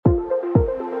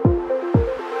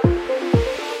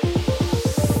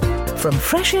From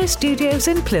Fresh Air Studios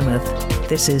in Plymouth,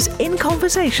 this is In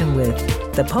Conversation With,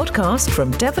 the podcast from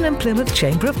Devon and Plymouth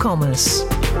Chamber of Commerce.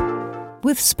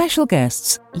 With special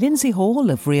guests, Lindsay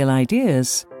Hall of Real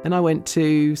Ideas. And I went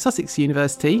to Sussex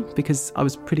University because I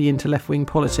was pretty into left-wing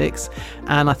politics,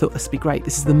 and I thought this would be great.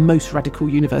 This is the most radical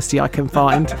university I can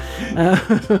find.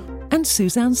 And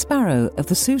Suzanne Sparrow of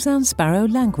the Suzanne Sparrow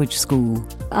Language School.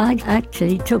 I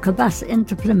actually took a bus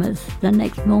into Plymouth the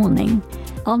next morning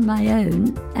on my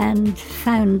own and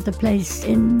found the place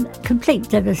in complete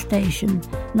devastation,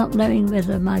 not knowing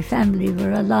whether my family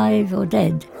were alive or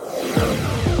dead.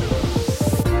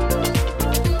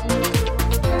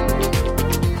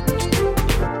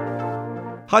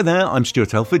 Hi there, I'm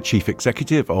Stuart Elford, Chief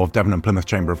Executive of Devon and Plymouth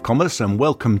Chamber of Commerce, and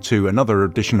welcome to another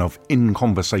edition of In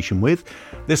Conversation With.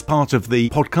 This part of the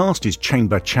podcast is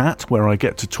Chamber Chat, where I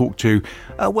get to talk to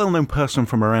a well-known person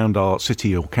from around our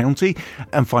city or county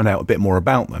and find out a bit more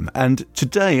about them. And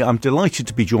today I'm delighted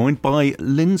to be joined by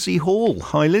Lindsay Hall.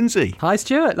 Hi, Lindsay. Hi,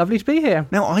 Stuart. Lovely to be here.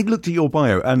 Now, I looked at your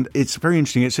bio and it's very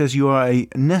interesting. It says you are a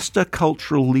Nesta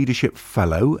Cultural Leadership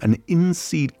Fellow, an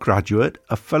INSEED graduate,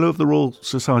 a Fellow of the Royal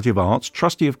Society of Arts,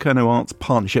 Trustee of Kernow Arts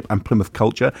Partnership and Plymouth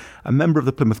Culture, a member of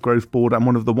the Plymouth Growth Board and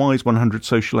one of the WISE 100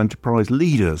 social enterprise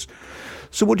leaders.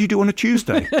 So what do you do on a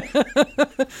Tuesday?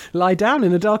 Lie down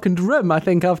in a darkened room, I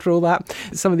think, after all that.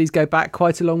 Some of these go back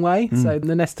quite a long way. So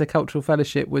the Nesta Cultural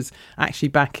Fellowship was actually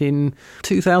back in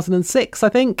 2006, I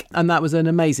think. And that was an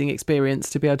amazing experience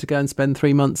to be able to go and spend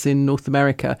 3 months in North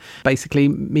America, basically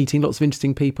meeting lots of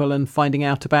interesting people and finding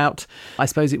out about, I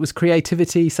suppose it was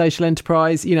creativity, social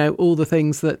enterprise, you know, all the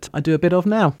things that I do a bit of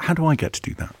now. How do I get to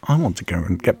do that? I want to go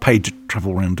and get paid to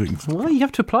travel around doing stuff. Well, you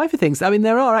have to apply for things. I mean,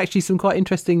 there are actually some quite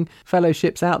interesting fellowships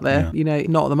out there, you know,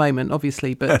 not at the moment,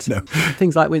 obviously, but No.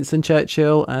 things like Winston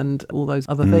Churchill and all those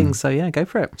other things. So, yeah, go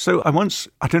for it. So I once,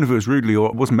 I don't know if it was rudely or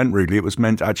it wasn't meant rudely, it was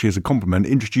meant actually as a compliment,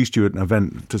 introduced you at an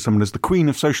event to someone as the Queen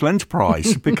of Social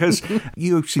Enterprise because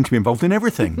you seem to be involved in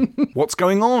everything. What's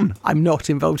going on? I'm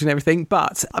not involved in everything,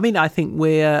 but I mean, I think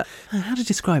we're, how to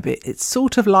describe it? It's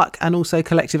sort of luck and also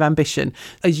collective ambition.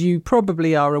 As you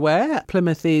probably are aware,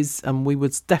 Plymouth is, and we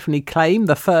would definitely claim,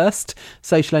 the first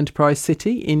social enterprise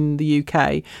city in the UK.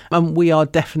 And we are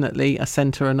definitely a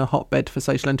centre and a hotbed for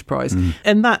social enterprise.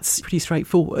 And that's pretty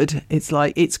straightforward. It's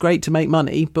like, it's great to make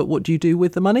money, but what do you do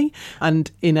with the money?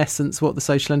 And in essence, what the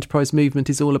social enterprise movement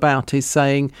is all about is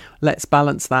saying, let's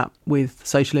balance that with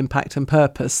social impact and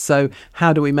purpose. So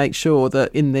how do we make sure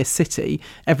that in this city,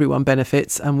 everyone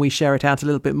benefits and we share it out a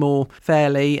little bit more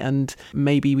fairly, and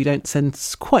maybe we don't spend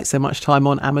quite so much time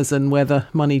on Amazon where the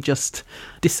money just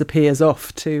disappears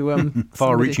off to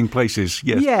Far-reaching places,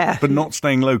 yes. Yeah. But not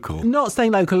staying local. Not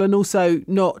staying local, and also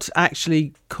not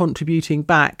actually contributing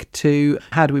back to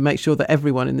how do we make sure that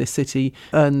everyone in this city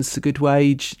earns a good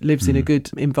wage, lives in a good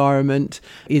environment,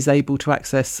 is able to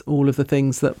access all of the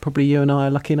things that probably you and I are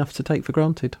lucky enough to take for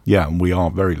granted. Yeah, and we are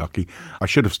very lucky. I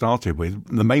should have started with,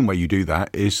 the main way you do that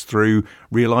is through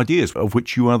Real Ideas, of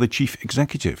which you are the Chief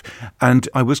Executive. And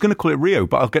I was going to call it Rio,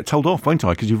 but I'll get told off, won't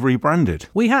I, because you've rebranded.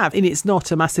 We have, and it's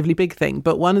not a massively big thing,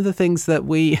 but one of the things that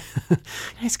we,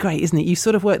 it's great, isn't it? You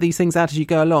sort of work these things out as you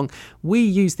go along. We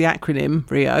use the acronym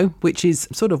RIO, which is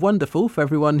sort of wonderful for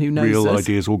everyone who knows Real us.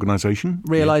 Ideas Organisation.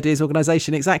 Real Ideas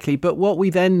Organisation, exactly. But what we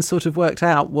then sort of worked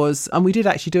out was, and we did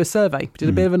actually do a survey, we did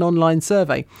a bit of an online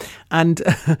survey, and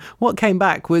what came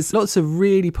back was lots of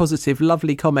really positive,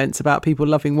 lovely comments about people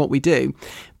loving what we do,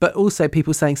 but also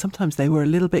people saying sometimes they were a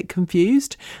little bit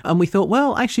confused. And we thought,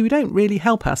 well, actually, we don't really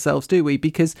help ourselves, do we?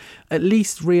 Because at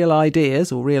least Real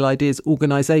Ideas or Real Ideas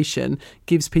Organisation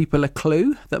gives people a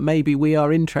clue that maybe we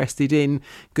are interested in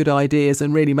good ideas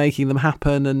and really making them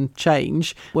happen and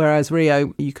change. Whereas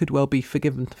Rio, you could well be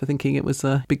forgiven for thinking it was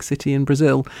a big city in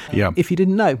Brazil if you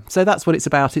didn't know. So that's what it's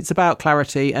about. It's about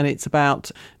clarity, and it's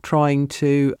about trying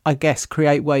to, I guess,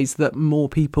 create ways that more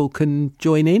people can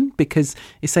join in, because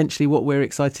essentially what we're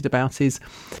excited about is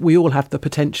we all have the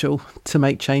potential to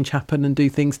make change happen and do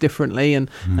things differently. And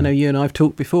I know you and I have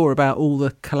talked before about all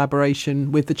the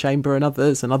collaboration with the Chamber and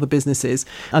others and other businesses,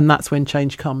 and that's when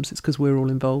change comes. It's because we're all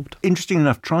involved. Interesting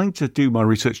enough, trying to do my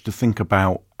research to think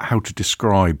about how to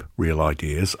describe Real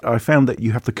Ideas, I found that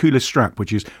you have the coolest strap,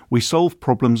 which is we solve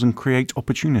problems and create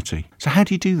opportunity. So how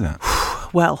do you do that?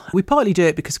 Well, we partly do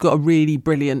it because we've got a really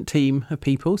brilliant team of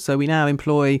people. So we now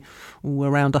employ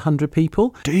around 100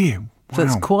 people. Do you? Wow. So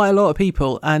it's quite a lot of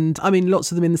people. And I mean,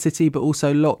 lots of them in the city, but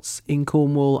also lots in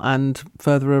Cornwall and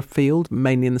further afield,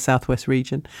 mainly in the southwest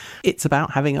region. It's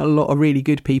about having a lot of really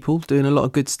good people doing a lot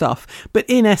of good stuff. But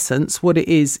in essence, what it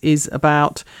is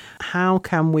about how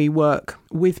can we work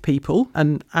with people.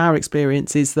 And our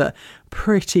experience is that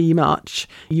pretty much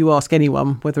you ask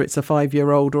anyone, whether it's a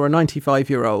 5-year-old or a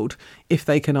 95-year-old, if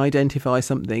they can identify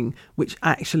something which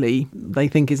actually they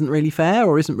think isn't really fair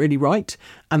or isn't really right,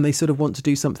 and they sort of want to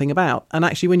do something about. And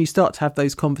actually, when you start to have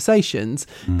those conversations,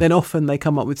 then often they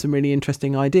come up with some really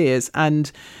interesting ideas.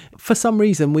 And for some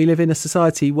reason, we live in a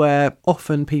society where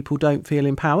often people don't feel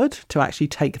empowered to actually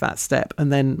take that step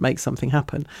and then make something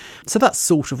happen. So that's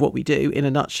sort of what we do in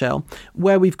a nutshell.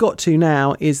 Where we've got to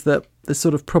now is that there's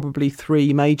sort of probably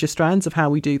 3 major strands of how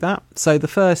we do that. So the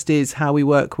first is how we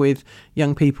work with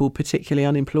young people, particularly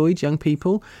unemployed young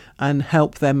people, and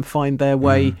help them find their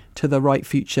way to the right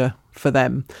future for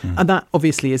them. And that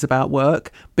obviously is about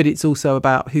work, but it's also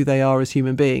about who they are as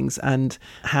human beings and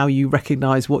how you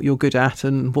recognise what you're good at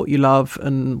and what you love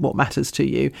and what matters to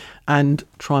you, and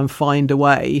try and find a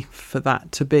way for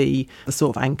that to be the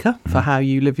sort of anchor for how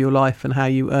you live your life and how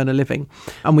you earn a living.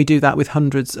 And we do that with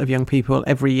hundreds of young people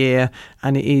every year,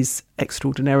 and it is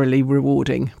extraordinarily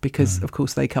rewarding because of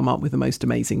course they come up with the most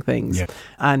amazing things.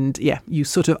 And you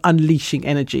sort of unleashing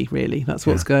energy, really. That's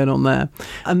what's going on there.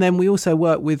 And then we also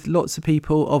work with lots of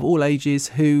people of all ages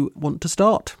who want to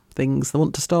start things. They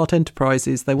want to start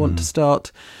enterprises. They want to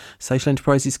start social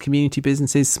enterprises, community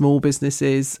businesses, small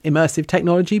businesses, immersive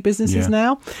technology businesses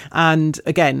now. And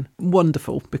again,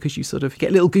 wonderful, because you sort of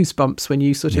get little goosebumps when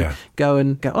you sort of go,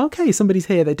 okay, somebody's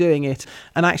here, they're doing it.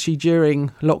 And actually during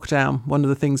lockdown, one of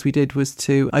the things we did was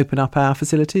to open up our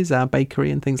facilities, our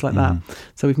bakery and things like that.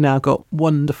 So we've now got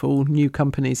wonderful new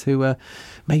companies who are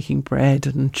making bread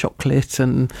and chocolate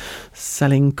and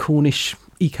selling Cornish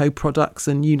eco products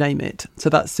and you name it. So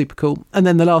that's super cool. And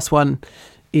then the last one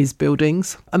is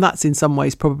buildings, and that's in some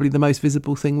ways probably the most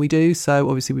visible thing we do. So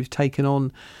obviously we've taken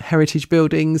on heritage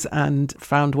buildings and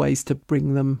found ways to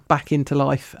bring them back into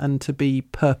life and to be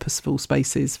purposeful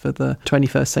spaces for the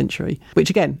 21st century, which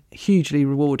again, hugely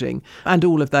rewarding. And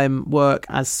all of them work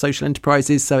as social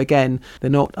enterprises. So again, they're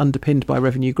not underpinned by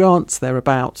revenue grants. They're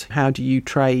about how do you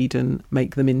trade and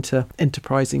make them into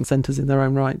enterprising centres in their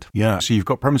own right. Yeah, so you've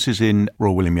got premises in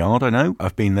Royal William Yard, I know,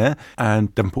 I've been there,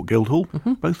 and Devonport Guildhall,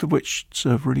 both of which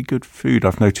serve really good food,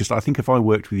 I've noticed. I think if I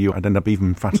worked with you, I'd end up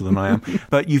even fatter than I am.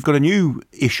 But you've got a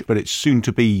new-ish, but it's soon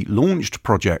to be launched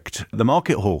project, the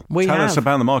Market Hall. Tell us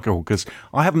about the Market Hall, because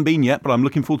I haven't been yet, but I'm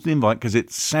looking forward to the invite because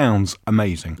it sounds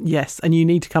amazing. Yes, and you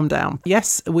need to come down.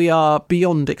 Yes, we are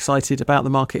beyond excited about the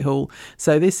Market Hall.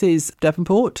 So this is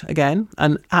Devonport again,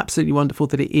 and absolutely wonderful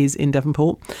that it is in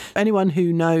Devonport. Anyone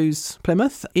who knows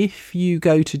Plymouth, if you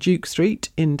go to Duke Street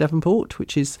in Devonport,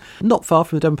 which is not far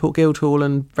from the Devonport Guildhall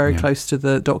and very close to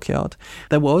the dockyard,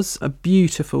 there was a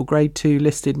beautiful Grade 2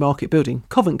 listed market building,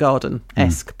 Covent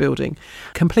Garden-esque building,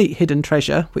 complete hidden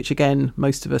treasure, which again,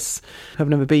 most of us have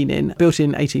never been in, built in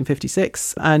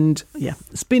 1856. And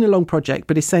it's been a long project,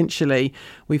 but essentially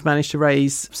we've managed to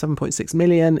raise 7.6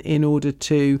 million in order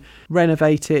to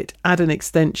renovate it, add an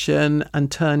extension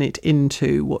and turn it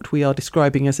into what we are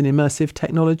describing as an immersive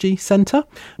technology centre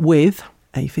with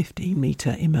a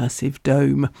 15-metre immersive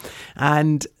dome.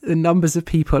 And the numbers of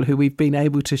people who we've been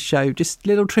able to show, just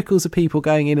little trickles of people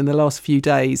going in the last few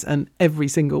days, and every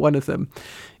single one of them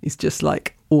is just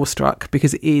like awestruck,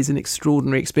 because it is an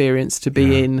extraordinary experience to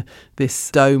be in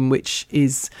this dome, which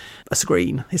is a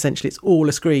screen. Essentially, it's all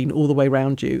a screen all the way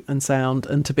around you and sound,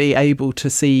 and to be able to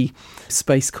see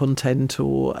space content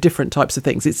or different types of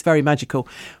things. It's very magical.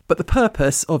 But the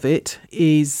purpose of it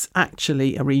is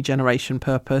actually a regeneration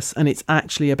purpose, and it's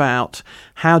actually about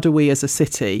how do we as a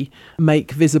city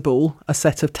make visible a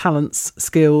set of talents,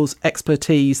 skills,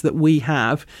 expertise that we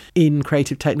have in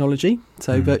creative technology.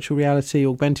 So virtual reality,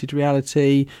 augmented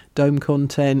reality, dome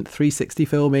content, 360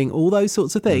 filming, all those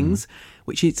sorts of things,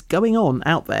 which is going on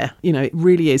out there. You know, it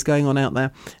really is going on out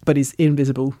there, but is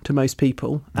invisible to most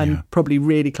people, and probably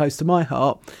really close to my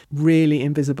heart, really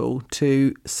invisible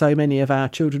to so many of our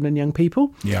children and young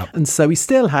people. And so we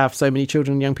still have so many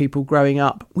children and young people growing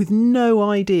up with no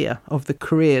idea of the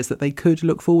careers that they could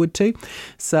look forward to.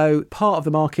 So part of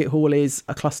the Market Hall is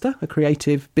a cluster, a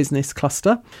creative business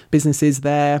cluster. Businesses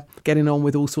there getting on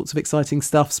with all sorts of exciting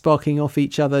stuff, sparking off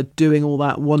each other, doing all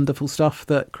that wonderful stuff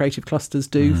that creative clusters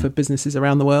do for businesses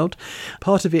around the world.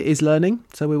 Part of it is learning.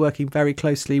 So we're working very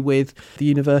closely with the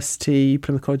university,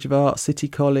 Plymouth College of Art, City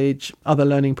College, other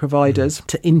learning providers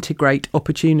to integrate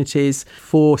opportunities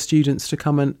for students to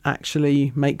come and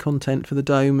actually make content for the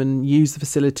Dome and use the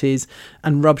facilities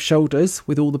and rub shoulders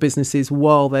with all the businesses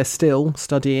while they're still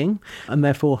studying, and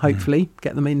therefore hopefully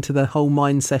get them into the whole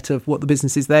mindset of what the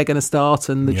businesses they're going to start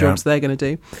and the jobs they're going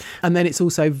to do. And then it's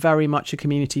also very much a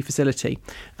community facility,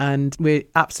 and we're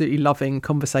absolutely loving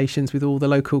conversations with with all the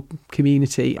local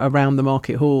community around the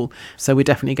Market Hall. So we're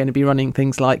definitely going to be running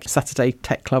things like Saturday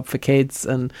Tech Club for kids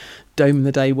and Dome in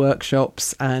the Day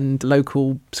workshops and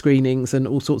local screenings and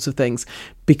all sorts of things,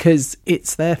 because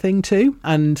it's their thing too.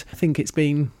 And I think it's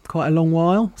been quite a long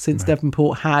while since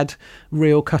Devonport had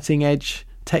real cutting edge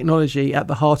technology at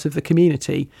the heart of the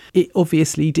community. It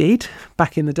obviously did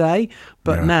back in the day,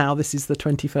 but now this is the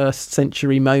 21st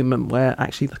century moment where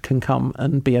actually it can come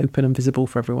and be open and visible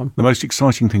for everyone. The most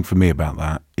exciting thing for me about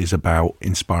that is about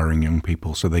inspiring young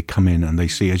people. So they come in and they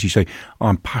see, as you say,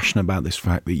 I'm passionate about this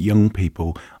fact that young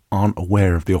people aren't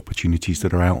aware of the opportunities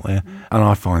that are out there. And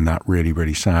I find that really,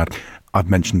 really sad. I've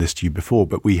mentioned this to you before,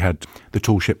 but we had the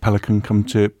tall ship Pelican come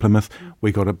to Plymouth.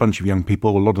 We got a bunch of young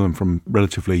people, a lot of them from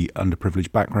relatively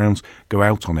underprivileged backgrounds, go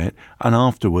out on it. And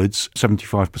afterwards,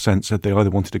 75% said they either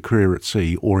wanted a career at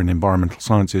sea or in environmental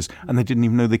sciences, and they didn't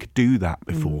even know they could do that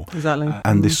before. Exactly.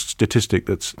 And this statistic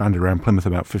that's banded around Plymouth,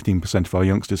 about 15% of our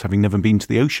youngsters having never been to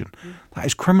the ocean. That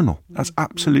is criminal. That's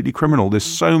absolutely criminal. There's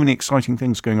so many exciting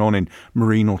things going on in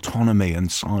marine autonomy and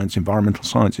science, environmental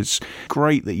science. It's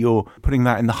great that you're putting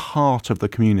that in the heart of the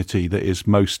community that is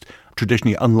most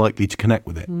traditionally unlikely to connect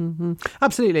with it.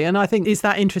 Absolutely. And I think it's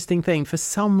that interesting thing. For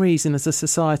some reason, as a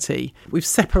society, we've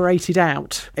separated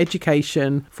out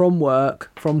education from work,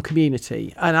 from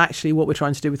community. And actually what we're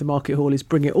trying to do with the Market Hall is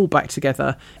bring it all back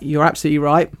together. You're absolutely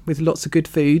right, with lots of good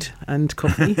food and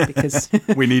coffee, because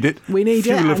we need it. We need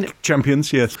it. Fuel of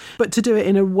champions, yes. But to do it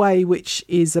in a way which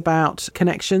is about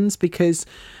connections, because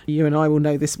you and I will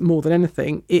know this more than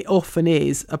anything, it often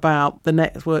is about the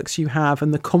networks you have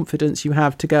and the confidence you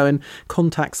have to go and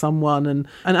contact someone. And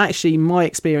actually, my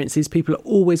experience is people are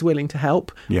always willing to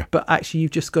help. Yeah. But actually,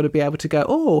 you've just got to be able to go,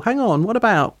 oh, hang on, what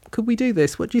about? Could we do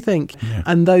this? What do you think? Yeah.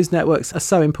 And those networks are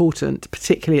so important,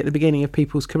 particularly at the beginning of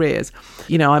people's careers.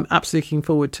 You know, I'm absolutely looking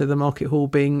forward to the Market Hall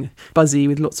being buzzy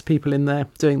with lots of people in there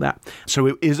doing that. So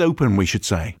it is open, we should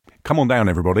say. Come on down,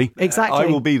 everybody. Exactly. I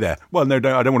will be there. Well, no, I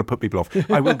don't want to put people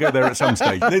off. I will go there at some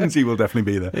stage. Lindsay will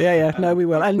definitely be there. Yeah. No, we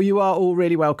will. And you are all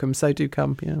really welcome, so do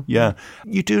come. Yeah.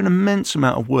 You do an immense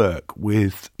amount of work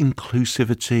with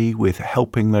inclusivity, with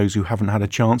helping those who haven't had a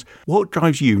chance. What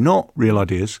drives you? Not Real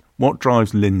Ideas. What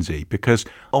drives Lindsay? Because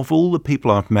of all the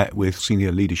people I've met with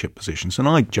senior leadership positions, and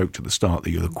I joked at the start that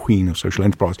you're the queen of social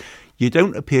enterprise, you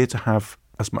don't appear to have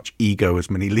as much ego as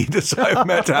many leaders I've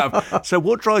met to have. So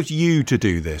what drives you to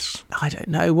do this? I don't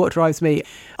know what drives me.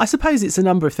 I suppose it's a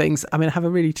number of things. I mean, I have a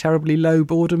really terribly low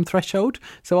boredom threshold.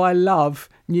 So I love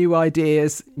new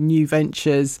ideas, new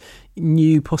ventures,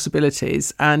 new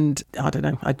possibilities. And I don't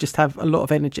know, I just have a lot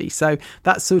of energy. So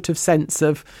that sort of sense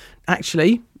of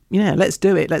actually, let's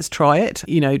do it, let's try it,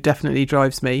 definitely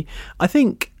drives me. I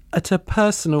think at a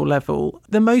personal level,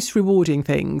 the most rewarding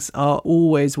things are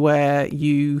always where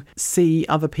you see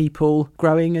other people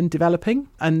growing and developing.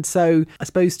 And so I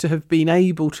suppose to have been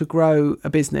able to grow a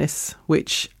business,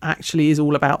 which actually is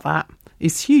all about that,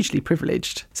 is hugely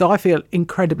privileged. So I feel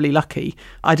incredibly lucky.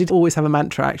 I did always have a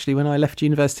mantra, actually. When I left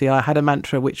university, I had a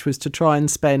mantra which was to try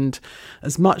and spend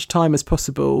as much time as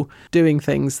possible doing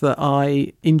things that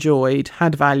I enjoyed,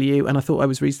 had value, and I thought I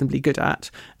was reasonably good at,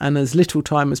 and as little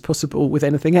time as possible with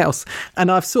anything else.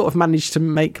 And I've sort of managed to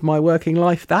make my working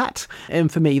life that.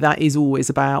 And for me, that is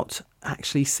always about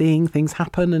actually seeing things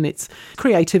happen, and it's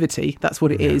creativity, that's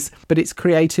what it is, but it's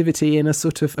creativity in a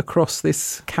sort of across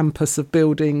this campus of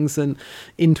buildings and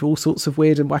into all sorts of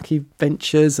weird and wacky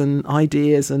ventures and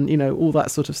ideas and all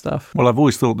that sort of stuff. Well, I've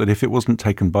always thought that if it wasn't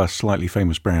taken by a slightly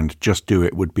famous brand, Just Do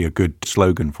It would be a good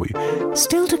slogan for you.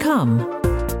 Still to come,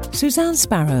 Suzanne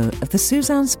Sparrow of the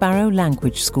Suzanne Sparrow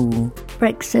Language School.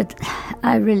 Brexit,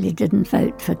 I really didn't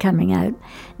vote for coming out,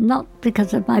 not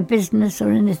because of my business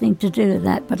or anything to do with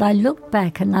that, but I looked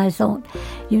back and I thought,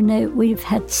 we've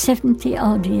had 70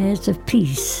 odd years of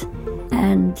peace,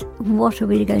 and what are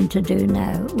we going to do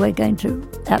now? We're going to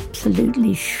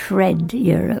absolutely shred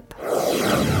Europe.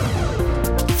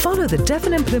 Follow the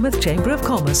Devon and Plymouth Chamber of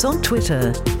Commerce on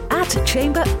Twitter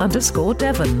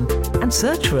 @chamber_Devon and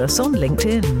search for us on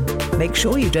LinkedIn. Make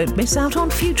sure you don't miss out on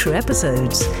future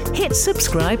episodes. Hit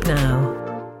subscribe now.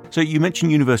 So you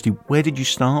mentioned university. Where did you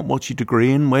start? What's your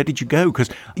degree in? Where did you go? Because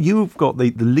you've got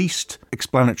the least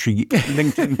explanatory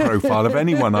LinkedIn profile of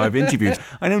anyone I've interviewed.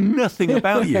 I know nothing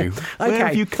about you. Where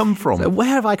have you come from? So where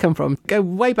have I come from? Go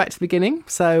way back to the beginning.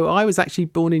 So I was actually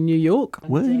born in New York.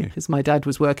 Were you? Because my dad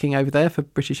was working over there for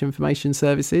British Information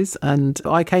Services. And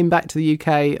I came back to the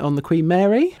UK on the Queen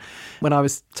Mary when I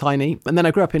was tiny. And then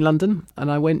I grew up in London and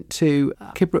I went to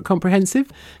Kidbrooke Comprehensive,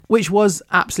 which was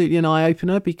absolutely an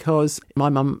eye-opener because my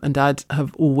mum and Dad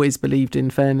have always believed in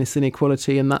fairness and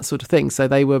equality and that sort of thing. So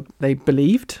they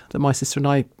believed that my sister and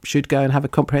I should go and have a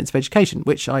comprehensive education,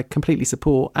 which I completely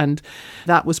support. And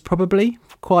that was probably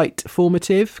quite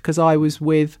formative because I was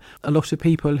with a lot of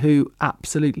people who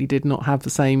absolutely did not have the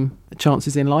same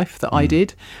chances in life that I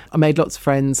did. I made lots of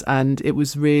friends, and it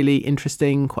was really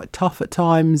interesting, quite tough at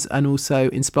times, and also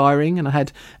inspiring. And I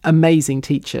had amazing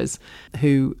teachers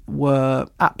who were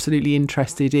absolutely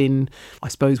interested in, I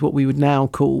suppose, what we would now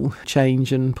call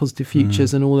change and positive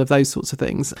futures and all of those sorts of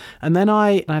things. And then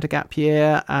I had a gap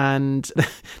year, and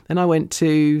then I went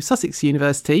to Sussex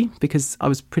University because I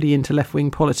was pretty into left-wing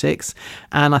politics,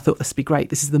 and I thought, this would be great.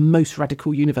 This is the most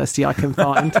radical university I can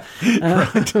find.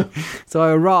 So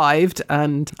I arrived,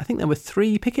 and I think there were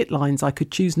 3 picket lines I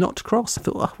could choose not to cross. I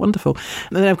thought, oh, wonderful.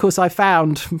 And then, of course, I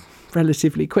found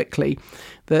relatively quickly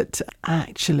that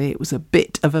actually it was a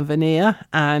bit of a veneer,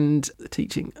 and the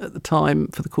teaching at the time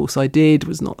for the course I did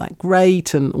was not that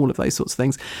great, and all of those sorts of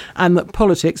things. And that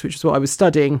politics, which is what I was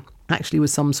studying, actually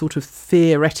was some sort of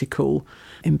theoretical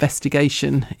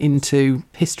investigation into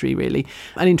history, really.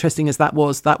 And interesting as that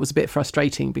was a bit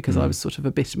frustrating because I was sort of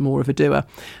a bit more of a doer.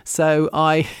 So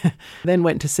I then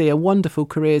went to see a wonderful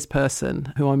careers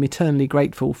person who I'm eternally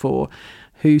grateful for,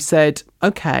 who said,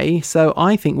 okay, so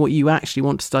I think what you actually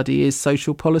want to study is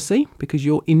social policy because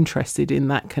you're interested in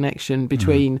that connection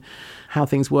between how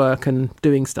things work and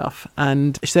doing stuff.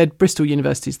 And she said Bristol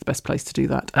University is the best place to do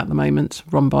that at the moment,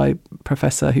 run by a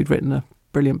professor who'd written a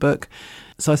brilliant book.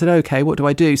 So I said, okay, what do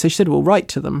I do? So she said, well, write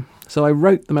to them. So I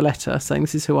wrote them a letter saying,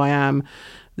 this is who I am,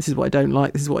 this is what I don't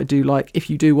like, this is what I do like. If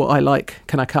you do what I like,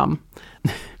 can I come?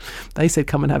 They said,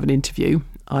 come and have an interview.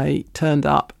 I turned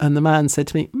up, and the man said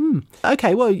to me,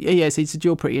 okay, well, yes, he said,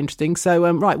 you're pretty interesting.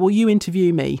 So, right, well, you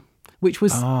interview me, which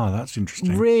was that's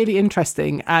interesting. Really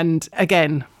interesting. And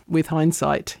again, with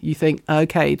hindsight, you think,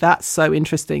 okay, that's so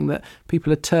interesting that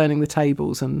people are turning the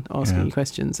tables and asking you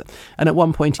questions. And at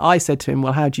one point I said to him,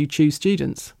 well, how do you choose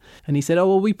students? And he said, oh,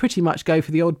 well, we pretty much go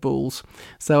for the oddballs.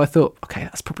 So I thought, okay,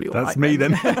 that's probably all right. That's me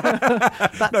then. No,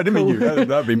 I didn't mean you.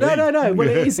 That'd be me. No. Well,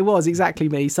 it was exactly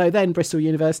me. So then Bristol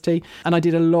University, and I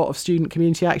did a lot of student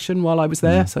community action while I was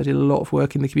there. So I did a lot of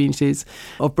work in the communities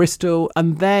of Bristol.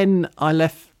 And then I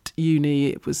left uni.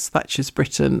 It was Thatcher's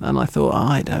Britain, and I thought,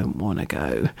 I don't want to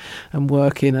go and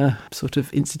work in a sort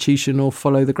of institution or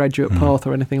follow the graduate path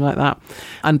or anything like that.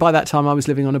 And by that time I was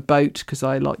living on a boat because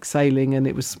I like sailing, and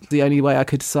it was the only way I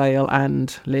could sail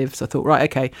and live. So I thought, right,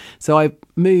 okay. So I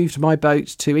moved my boat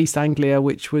to East Anglia,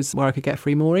 which was where I could get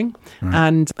free mooring,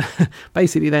 and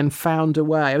basically then found a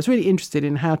way. I was really interested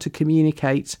in how to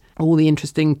communicate all the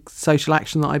interesting social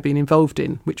action that I'd been involved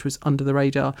in, which was under the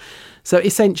radar. So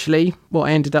essentially what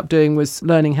I ended up doing was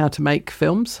learning how to make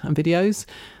films and videos,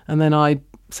 and then I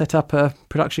set up a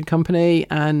production company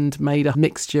and made a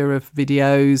mixture of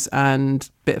videos and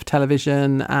bit of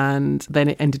television, and then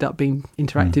it ended up being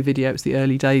interactive video. It was the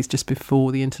early days just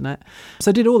before the internet.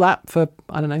 So I did all that for,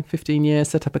 15 years,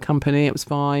 set up a company, it was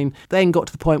fine. Then got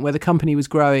to the point where the company was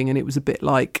growing and it was a bit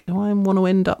like, do I want to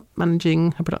end up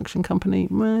managing a production company?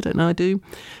 Well, I don't know, I do.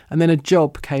 And then a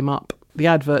job came up. The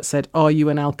advert said, are you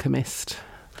an alchemist?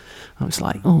 I was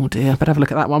like, oh dear, but have a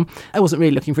look at that one. I wasn't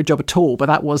really looking for a job at all, but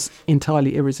that was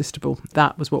entirely irresistible.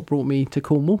 That was what brought me to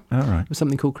Cornwall. All right. It was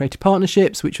something called Creative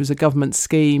Partnerships, which was a government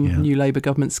scheme, new Labour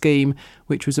government scheme,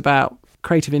 which was about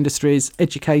creative industries,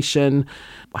 education.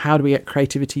 How do we get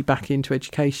creativity back into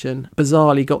education?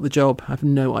 Bizarrely got the job. I have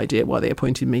no idea why they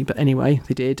appointed me, but anyway,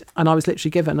 they did. And I was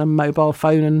literally given a mobile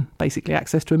phone and basically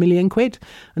access to £1 million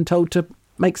and told to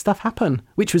make stuff happen,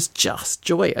 which was just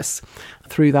joyous.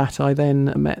 Through that, I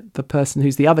then met the person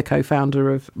who's the other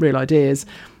co-founder of Real Ideas,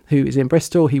 who is in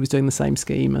Bristol. He was doing the same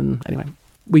scheme, and anyway,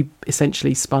 we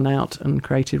essentially spun out and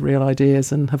created Real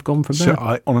Ideas and have gone from there. So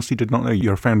I honestly did not know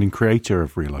you're a founding creator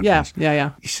of Real Ideas.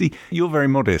 Yeah. You see, you're very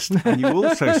modest, and you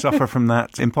also suffer from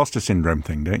that imposter syndrome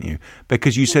thing, don't you?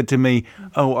 Because you said to me,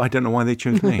 oh, I don't know why they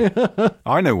chose me.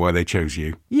 I know why they chose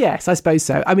you. Yes, I suppose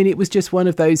so. I mean, it was just one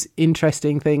of those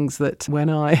interesting things that when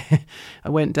I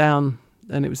went down,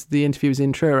 and the interview was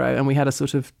in Truro, and we had a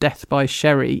sort of death by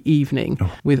sherry evening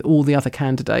with all the other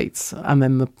candidates, and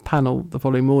then the panel the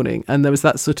following morning. And there was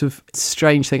that sort of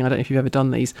strange thing, I don't know if you've ever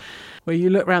done these, where you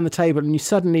look around the table and you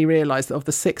suddenly realise that of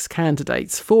the 6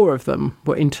 candidates, 4 of them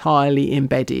were entirely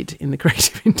embedded in the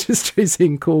creative industries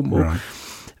in Cornwall. Right.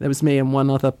 There was me and one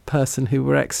other person who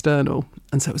were external.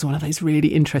 And so it was one of those really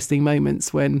interesting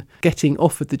moments when getting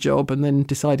offered the job and then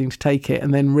deciding to take it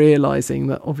and then realising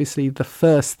that obviously the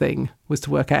first thing was to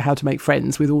work out how to make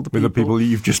friends with all the people. With the people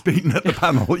you've just beaten at the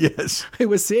panel, yes. Who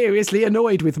were seriously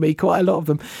annoyed with me, quite a lot of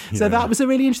them. So that was a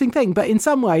really interesting thing. But in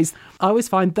some ways, I always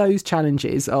find those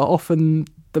challenges are often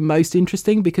the most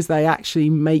interesting because they actually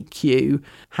make you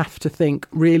have to think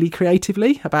really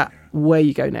creatively about where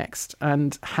you go next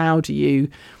and how do you,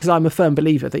 because I'm a firm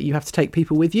believer that you have to take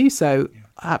people with you. So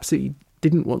I absolutely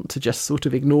didn't want to just sort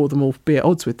of ignore them or be at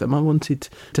odds with them. I wanted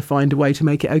to find a way to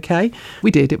make it okay.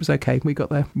 We did. It was okay. We got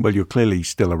there. Well, you're clearly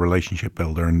still a relationship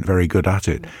builder and very good at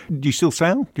it. Do you still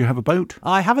sail? Do you have a boat?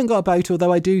 I haven't got a boat,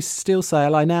 although I do still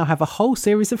sail. I now have a whole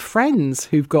series of friends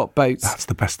who've got boats. That's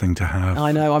the best thing to have.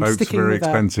 I know. I'm Boats sticking are very with that.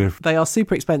 expensive. They are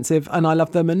super expensive and I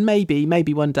love them, and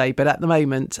maybe one day, but at the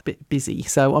moment, a bit busy.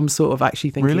 So I'm sort of actually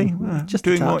thinking, Really? just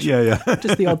doing a touch. what? Yeah.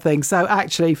 Just the odd thing. So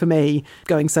actually, for me,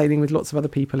 going sailing with lots of other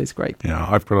people is great. Yeah,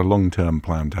 I've got a long-term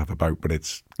plan to have a boat, but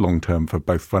it's long-term for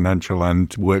both financial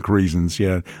and work reasons.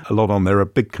 Yeah, a lot on there, a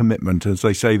big commitment. As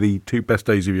they say, the two best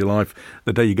days of your life,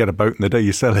 the day you get a boat and the day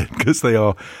you sell it, because they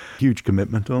are huge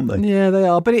commitment, aren't they? Yeah, they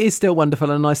are. But it is still wonderful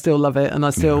and I still love it and I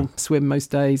still swim most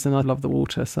days and I love the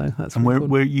water. So that's And really where cool.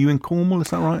 were you in Cornwall, is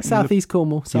that right? South East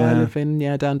Cornwall. So I Yeah. live in,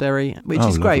 Downderry, which Oh,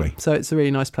 is great. lovely. So it's a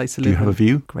really nice place to Do live you have a in.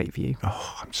 view? Great view.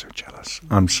 Oh, I'm so jealous.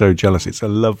 I'm so jealous. It's a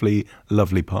lovely,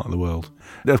 lovely part of the world.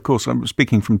 Of course, I'm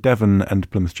speaking from Devon and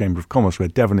Plymouth Chamber of Commerce, where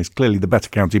Devon is clearly the better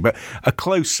county, but a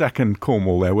close second,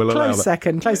 Cornwall there. We'll allow Close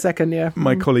that. second, yeah.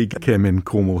 My colleague Kim in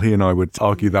Cornwall, he and I would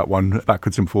argue that one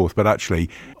backwards and forth, but actually,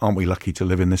 aren't we lucky to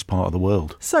live in this part of the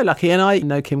world? So lucky, and I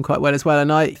know Kim quite well as well,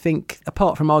 and I think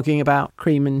apart from arguing about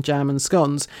cream and jam and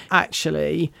scones,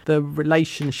 actually the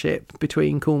relationship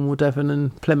between Cornwall, Devon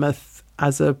and Plymouth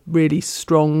as a really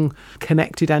strong,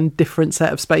 connected and different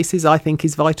set of spaces, I think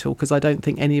is vital, because I don't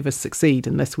think any of us succeed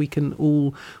unless we can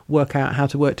all work out how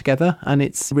to work together, and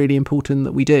it's really important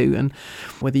that we do. And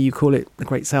whether you call it the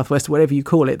Great Southwest, whatever you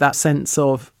call it, that sense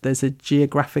of there's a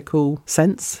geographical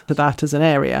sense to that as an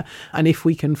area, and if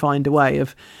we can find a way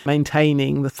of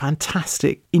maintaining the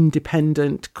fantastic,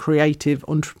 independent, creative,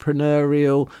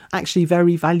 entrepreneurial, actually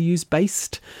very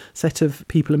values-based set of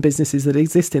people and businesses that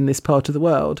exist in this part of the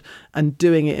world, and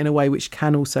doing it in a way which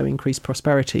can also increase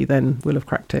prosperity, then we'll have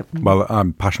cracked it. Well,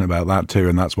 I'm passionate about that too,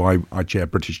 and that's why I chair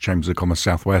British Chambers of Commerce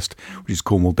South West, which is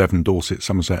Cornwall, Devon, Dorset,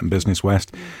 Somerset and Business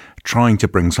West, trying to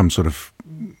bring some sort of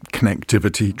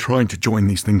connectivity, trying to join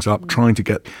these things up, trying to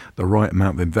get the right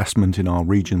amount of investment in our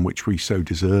region, which we so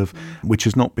deserve, which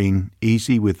has not been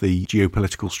easy with the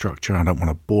geopolitical structure. I don't want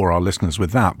to bore our listeners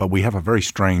with that, but we have a very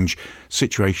strange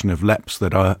situation of LEPs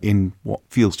that are in what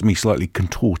feels to me slightly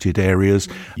contorted areas.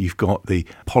 You've got the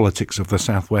politics of the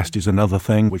Southwest is another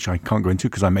thing, which I can't go into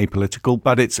because I'm apolitical,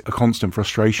 but it's a constant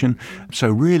frustration. So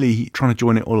really trying to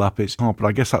join it all up is hard, but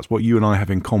I guess that's what you and I have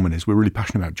in common, is we're really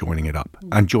passionate about joining it up.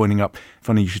 And joining up,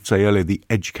 funny you should say earlier, the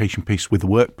education piece with the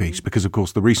work piece, because of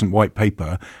course the recent white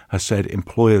paper has said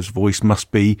employers' voice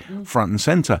must be front and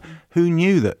centre. Who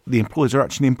knew that the employers are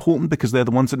actually important because they're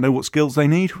the ones that know what skills they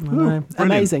need?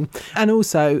 Amazing. And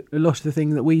also, a lot of the thing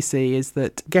that we see is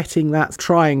that getting that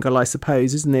triangle, I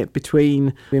suppose, isn't it,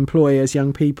 between employers,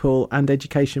 young people and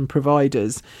education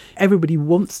providers. Everybody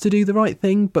wants to do the right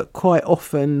thing, but quite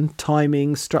often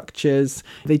timing, structures,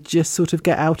 they just sort of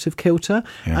get out of kilter,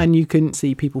 and you can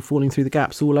see people falling through the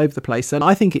gaps all over the place. And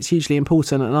I think it's hugely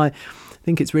important, and I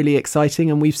think it's really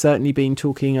exciting, and we've certainly been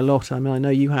talking a lot. I mean, I know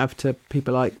you have, to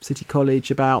people like City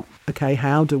College about, okay,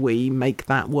 how do we make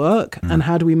that work, and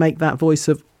how do we make that voice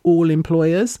of all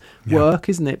employers work,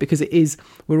 isn't it? Because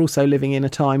we're also living in a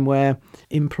time where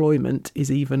employment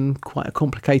is even quite a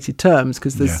complicated terms,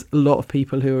 because there's a lot of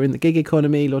people who are in the gig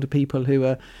economy, a lot of people who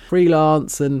are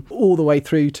freelance, and all the way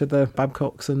through to the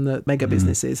Babcocks and the mega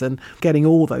businesses, and getting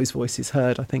all those voices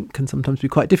heard, I think, can sometimes be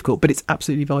quite difficult, but it's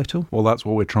absolutely vital. Well, that's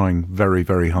what we're trying very,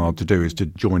 very hard to do, is to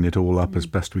join it all up as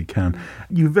best we can.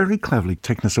 You've very cleverly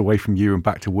taken us away from you and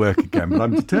back to work again, but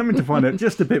I'm determined to find out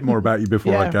just a bit more about you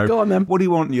before I go. Go on then. What do you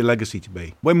want your legacy to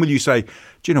be? When will you say,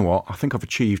 do you know what, I think I've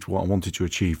achieved what I wanted to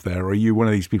achieve there? Or are you one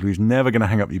of these people who's never going to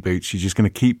hang up your boots, you're just going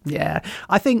to keep... Yeah,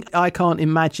 I think I can't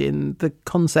imagine the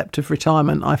concept of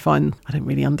retirement. I find I don't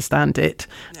really understand it,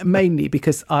 mainly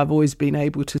because I've always been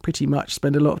able to pretty much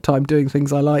spend a lot of time doing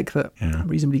things I like, that I'm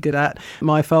reasonably good at.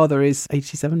 My father is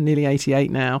 87, nearly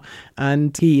 88 now,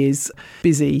 and he is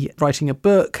busy writing a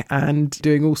book and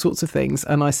doing all sorts of things,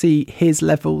 and I see his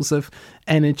levels of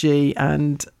energy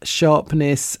and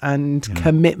sharpness and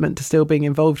commitment to still being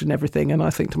involved in everything. And I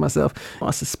think to myself,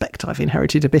 I suspect I've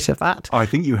inherited a bit of that. I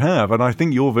think you have. And I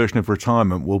think your version of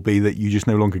retirement will be that you just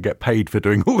no longer get paid for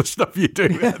doing all the stuff you do.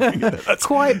 That's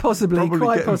quite possibly.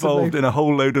 Probably get involved in a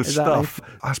whole load of stuff.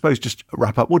 I suppose just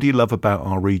wrap up. What do you love about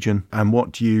our region and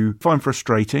what do you find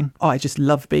frustrating? I just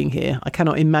love being here. I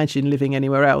cannot imagine living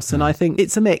anywhere else. And I think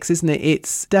it's a mix, isn't it?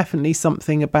 It's definitely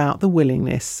something about the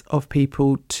willingness of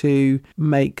people to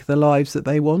make the lives that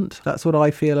they want. That's what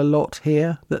I feel a lot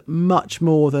here, that much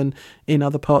more than in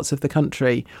other parts of the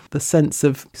country, the sense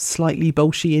of slightly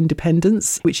bolshy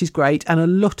independence, which is great. And a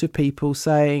lot of people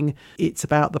saying it's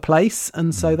about the place.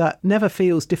 And so that never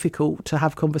feels difficult to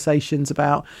have conversations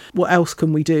about what else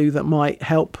can we do that might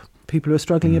help people who are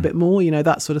struggling a bit more,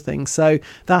 that sort of thing. So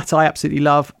that I absolutely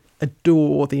love.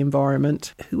 Adore the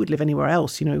environment. Who would live anywhere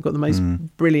else? We've got the most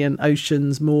brilliant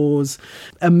oceans, moors,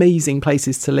 amazing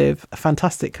places to live, a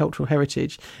fantastic cultural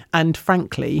heritage. And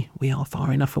frankly, we are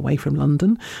far enough away from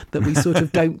London that we sort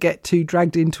of don't get too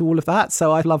dragged into all of that.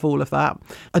 So I love all of that.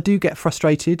 I do get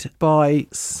frustrated by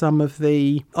some of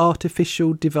the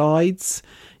artificial divides.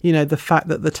 The fact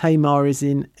that the Tamar is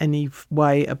in any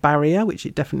way a barrier, which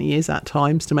it definitely is at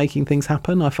times, to making things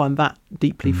happen. I find that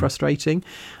deeply frustrating.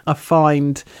 I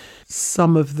find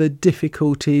some of the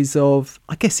difficulties of,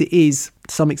 I guess it is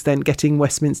to some extent, getting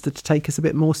Westminster to take us a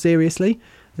bit more seriously.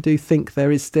 I do think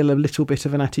there is still a little bit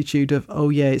of an attitude of, oh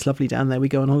yeah, it's lovely down there, we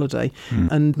go on holiday,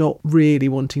 and not really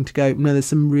wanting to go. No, there's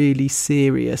some really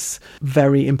serious,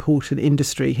 very important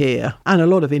industry here, and a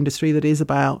lot of industry that is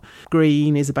about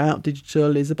green, is about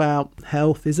digital, is about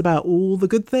health, is about all the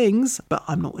good things, but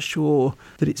I'm not sure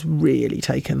that it's really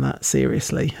taken that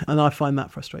seriously, and I find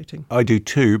that frustrating. I do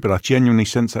too, but I genuinely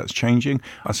sense that's changing.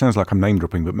 It sounds like I'm name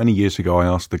dropping, but many years ago I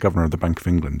asked the Governor of the Bank of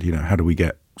England, how do we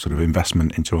get sort of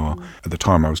investment into our, at the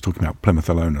time I was talking about Plymouth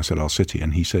alone, I said our city,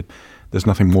 and he said there's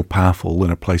nothing more powerful than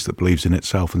a place that believes in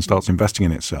itself and starts investing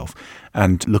in itself.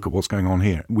 And look at what's going on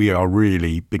here. We are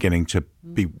really beginning to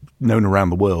be known around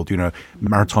the world,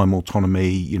 maritime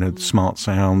autonomy, the Smart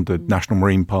Sound, the National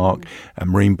Marine Park,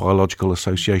 Marine Biological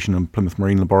Association and Plymouth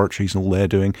Marine Laboratories and all they're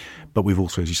doing. But we've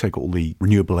also, as you say, got all the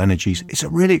renewable energies. It's a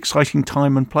really exciting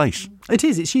time and place. It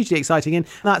is. It's hugely exciting. And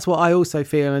that's what I also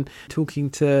feel. And talking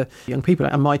to young people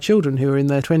and my children who are in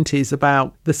their 20s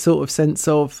about the sort of sense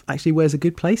of actually where's a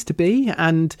good place to be.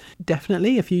 And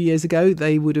definitely a few years ago,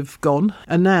 they would have gone.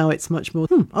 And now it's much more,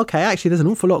 okay, actually, there's an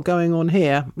awful lot going on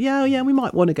here. Yeah, we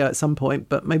might want to go at some point,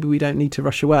 but maybe we don't need to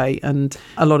rush away. And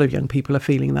a lot of young people are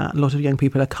feeling that. A lot of young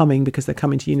people are coming because they're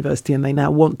coming to university and they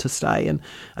now want to stay. And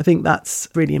I think that's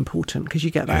really important because you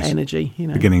get that energy.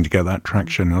 Beginning to get that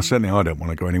traction. Now, certainly I don't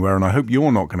want to go anywhere, and I hope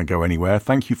you're not going to go anywhere.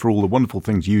 Thank you for all the wonderful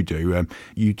things you do.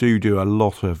 You do a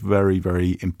lot of very,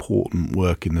 very important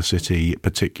work in the city,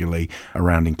 particularly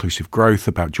around inclusive growth,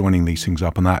 about joining these things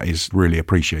up, and that is really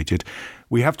appreciated.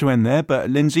 We have to end there, but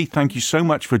Lindsay, thank you so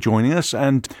much for joining us,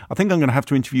 and I think I'm going to have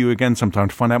to interview you again sometime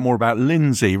to find out more about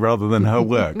Lindsay rather than her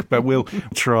work, but we'll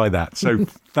try that. So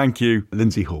thank you,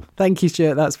 Lindsay Hall. Thank you,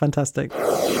 Stuart. That's fantastic.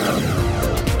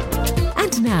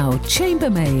 And now,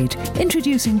 Chambermaid,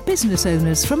 introducing business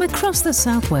owners from across the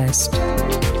Southwest.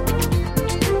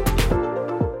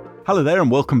 Hello there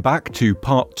and welcome back to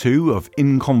part 2 of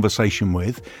In Conversation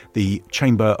With, the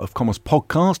Chamber of Commerce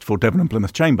podcast for Devon and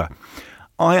Plymouth Chamber.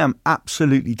 I am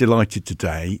absolutely delighted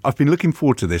today. I've been looking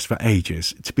forward to this for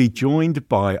ages, to be joined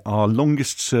by our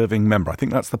longest serving member. I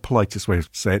think that's the politest way to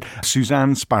say it.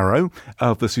 Suzanne Sparrow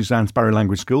of the Suzanne Sparrow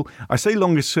Language School. I say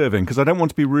longest serving because I don't want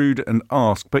to be rude and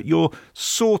ask, but you're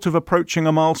sort of approaching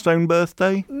a milestone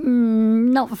birthday?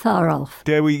 Not far off.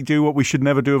 Dare we do what we should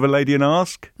never do of a lady and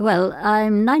ask? Well,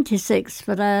 I'm 96,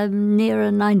 but I'm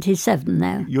nearer 97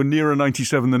 now. You're nearer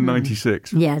 97 than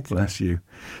 96? Yes. Bless you.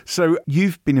 So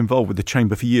you've been involved with the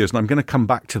Chamber for years, and I'm going to come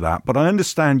back to that, but I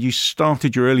understand you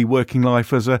started your early working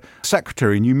life as a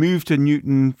secretary and you moved to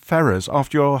Newton Ferrers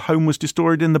after your home was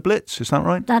destroyed in the Blitz, is that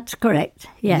right? That's correct,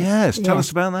 yes. Yes, tell us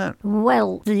about that.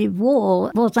 Well, the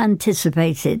war was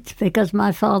anticipated because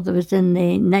my father was in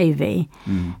the Navy,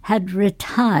 had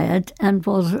retired and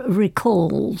was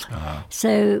recalled.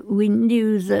 So we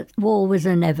knew that war was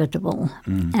inevitable.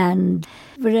 And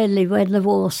really when the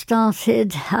war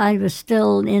started, I was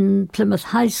still in Plymouth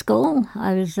High School.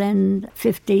 I was then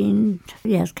 15,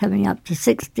 coming up to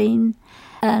 16.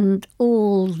 And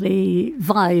all the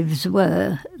vibes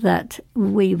were that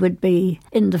we would be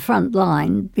in the front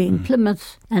line, being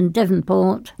Plymouth and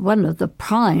Devonport, one of the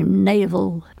prime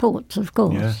naval ports, of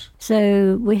course. Yes.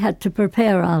 So we had to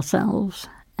prepare ourselves.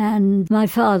 And my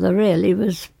father really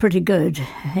was pretty good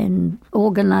in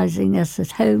organising us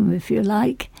at home, if you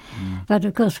like. But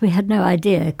of course we had no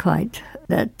idea quite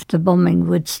that the bombing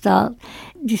would start.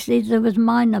 You see, there was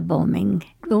minor bombing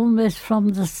almost from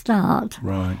the start.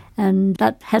 Right. And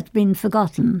that has been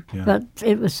forgotten. Yeah. But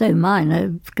it was so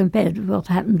minor compared to what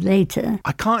happened later.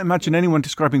 I can't imagine anyone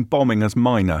describing bombing as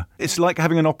minor. It's like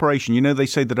having an operation. You know, they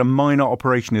say that a minor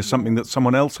operation is something that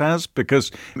someone else has,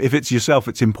 because if it's yourself,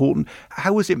 it's important.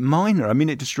 How was it minor? I mean,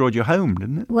 it destroyed your home,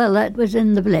 didn't it? Well, that was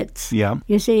in the Blitz. Yeah.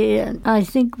 You see, I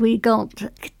think we got,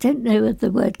 I don't know if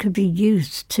the word could be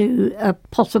used to a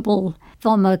possible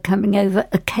bomber coming over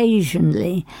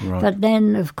occasionally. Right. But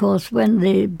then, of course, when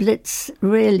the Blitz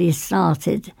really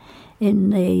started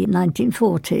in the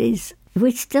 1940s,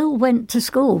 we still went to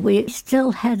school. We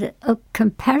still had a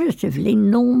comparatively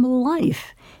normal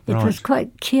life. It was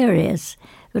quite curious.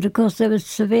 But of course, there was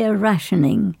severe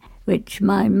rationing, which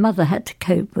my mother had to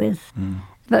cope with.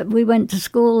 But we went to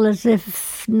school as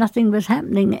if nothing was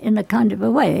happening in a kind of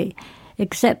a way,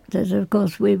 except that, of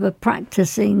course, we were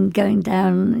practicing going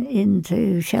down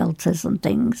into shelters and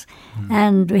things,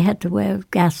 and we had to wear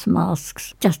gas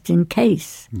masks just in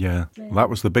case. Yeah. That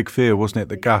was the big fear, wasn't it,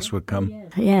 that gas would come?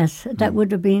 Yes, that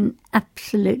would have been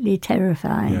absolutely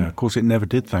terrifying. Yeah, of course it never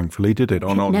did, thankfully, did it,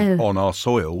 on our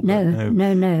soil?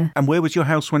 No. And where was your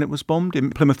house when it was bombed?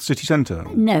 In Plymouth city centre?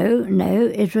 No,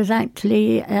 it was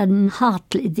actually in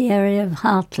Hartley, the area of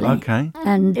Hartley. Okay.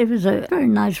 And it was a very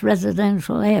nice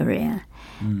residential area.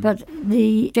 But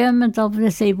the Germans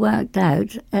obviously worked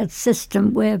out a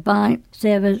system whereby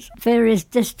there was various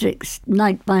districts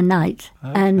night by night.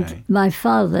 Okay. And my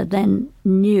father then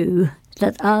knew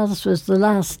that ours was the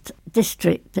last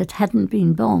district that hadn't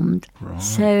been bombed. Right.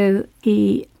 So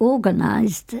he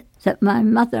organised that my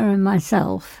mother and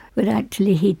myself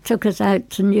he took us out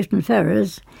to Newton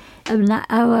Ferrers an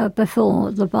hour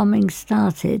before the bombing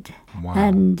started. Wow.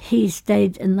 And he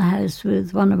stayed in the house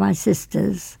with one of my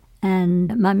sisters.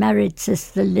 And my married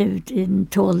sister lived in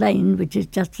Tor Lane, which is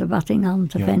just abutting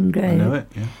onto Fen Grove. I know it,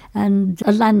 yeah. And a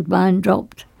landmine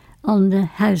dropped on the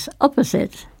house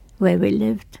opposite where we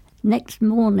lived. Next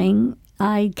morning,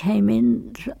 I came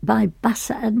in by bus,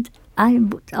 and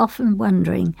I'm often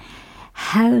wondering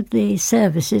how the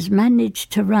services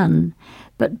managed to run.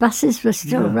 But buses were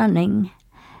still running,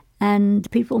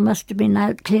 and people must have been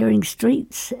out clearing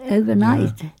streets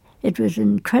overnight. Yeah. It was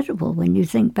incredible when you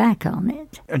think back on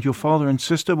it. And your father and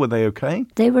sister, were they okay?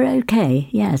 They were okay,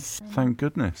 yes. Thank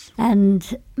goodness.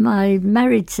 And my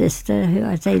married sister, who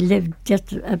I say lived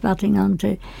just abutting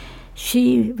onto,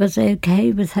 she was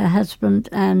okay with her husband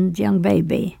and young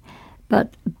baby.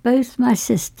 But both my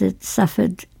sisters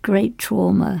suffered great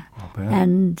trauma,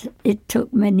 and it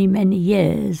took many, many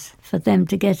years for them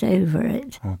to get over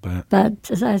it. I'll bet.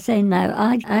 But as I say now,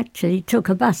 I actually took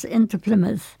a bus into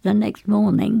Plymouth the next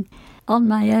morning on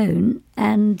my own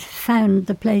and found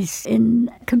the place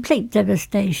in complete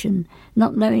devastation,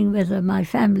 not knowing whether my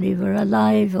family were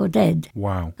alive or dead.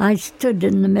 Wow. I stood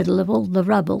in the middle of all the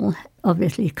rubble,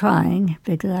 obviously crying,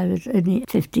 because I was only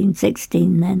 15,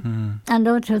 16 then. And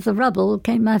out of the rubble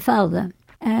came my father.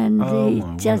 And he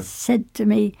just said to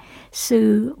me,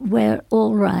 Sue, we're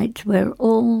all right. We're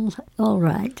all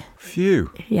right.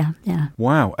 Phew. Yeah.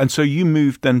 Wow. And so you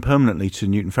moved then permanently to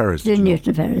Newton Ferrers? To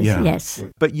Newton Ferrers, yes.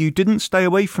 But you didn't stay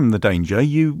away from the danger.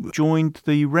 You joined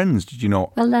the Wrens, did you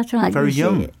not? Well, that's right. Very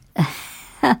young.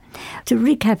 To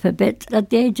recap a bit,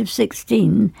 at the age of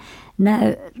 16,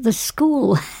 now the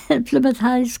school, Plymouth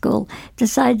High School,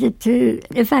 decided to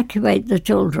evacuate the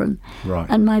children. Right.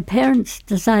 And my parents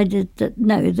decided that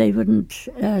no, they wouldn't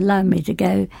allow me to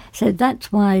go. So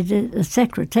that's why I did a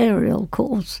secretarial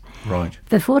course. Right.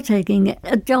 Before taking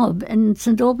a job in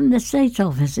St Albans Estate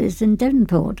Offices in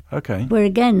Devonport. Okay. Where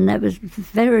again, that was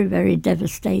very, very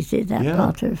devastated, that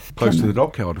part of close to Plymouth. the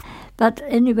dockyard. But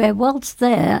anyway, whilst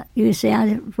there, you see,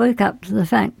 I woke up to the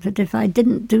fact that if I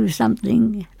didn't do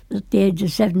something at the age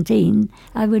of 17,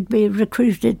 I would be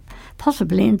recruited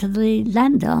possibly into the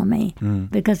Land Army,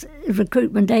 because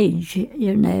recruitment age,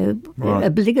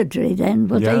 obligatory then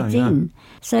was 18. Yeah.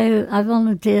 So I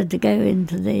volunteered to go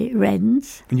into the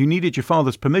Wrens. And you needed your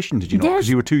father's permission, did you not? Because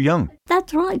you were too young.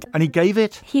 That's right. And he gave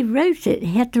it? He wrote it.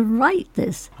 He had to write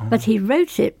this. But he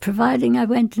wrote it providing I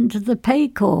went into the Pay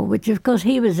Corps, which of course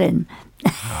he was in.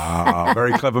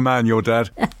 Very clever man, your dad.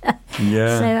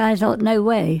 Yeah. So I thought, no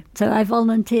way. So I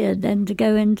volunteered then to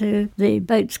go into the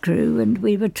boat's crew, and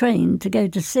we were trained to go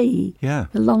to sea Yeah.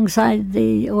 alongside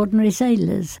the ordinary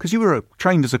sailors. Because you were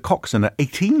trained as a coxswain at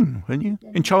 18, weren't you?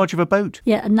 In charge of a boat?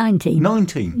 Yeah, 19.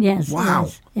 19? Yes. Wow.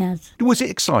 Yes. Was it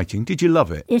exciting? Did you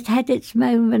love it? It had its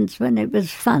moments when it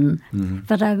was fun,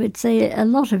 but I would say a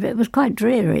lot of it was quite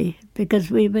dreary because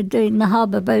we were doing the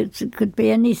harbour boats. It could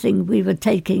be anything we were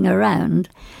taking around.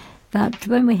 But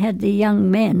when we had the young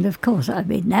men, of course, I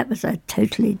mean, that was a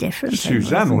totally different thing.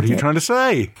 Suzanne, what are you trying to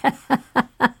say?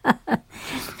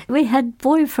 We had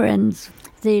boyfriends.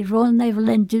 The Royal Naval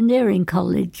Engineering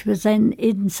College was then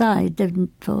inside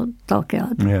Devonport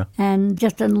Dockyard Yeah. and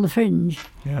just on the fringe.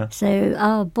 Yeah. So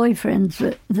our boyfriends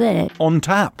were there On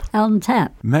tap. on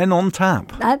tap. Men on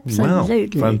tap.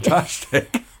 Absolutely. Wow,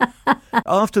 fantastic.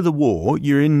 After the war,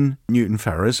 you're in Newton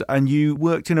Ferrers and you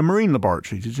worked in a marine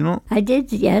laboratory, did you not? I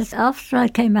did, yes. After I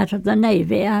came out of the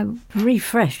Navy, I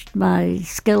refreshed my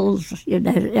skills,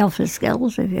 the office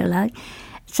skills, if you like.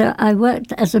 So I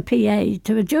worked as a PA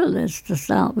to a jeweller's to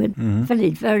start with.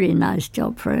 Very, very nice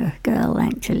job for a girl,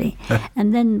 actually.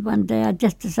 And then one day I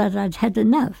just decided I'd had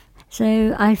enough.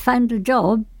 So I found a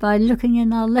job by looking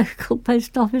in our local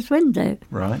post office window.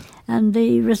 Right. And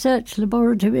the research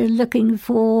laboratory was looking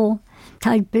for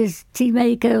typist, tea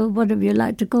maker, whatever you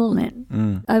like to call it.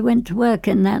 I went to work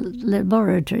in that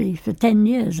laboratory for 10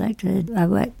 years, actually. I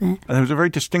worked there. And there was a very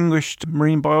distinguished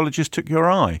marine biologist took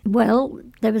your eye. Well,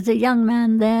 there was a young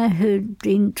man there who'd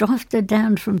been drafted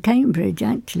down from Cambridge,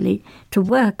 actually, to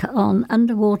work on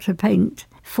underwater paint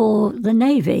for the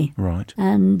Navy. Right.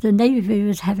 And the Navy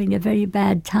was having a very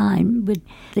bad time with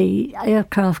the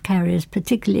aircraft carriers,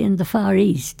 particularly in the Far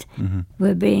East,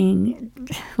 were being,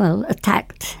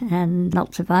 attacked and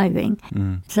not surviving.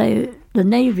 So the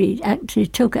Navy actually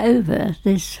took over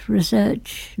this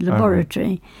research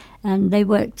laboratory and they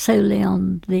worked solely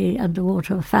on the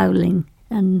underwater fouling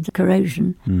and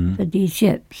corrosion for these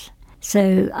ships.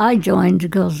 So I joined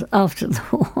because after the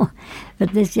war,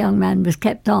 but this young man was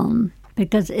kept on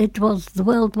because it was the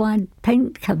worldwide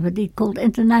paint company called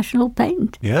International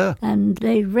Paint. Yeah. And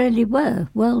they really were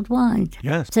worldwide.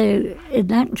 Yes. So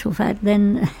in actual fact,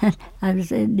 then I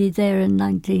was only there in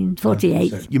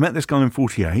 1948. You met this guy in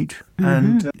 48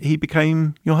 and he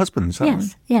became your husband, is that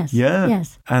right? Yes. Yeah.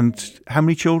 Yes. And how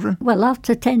many children? Well,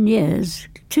 after 10 years,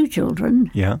 2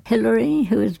 children. Yeah. Hilary,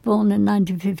 who was born in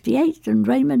 1958, and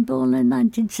Raymond, born in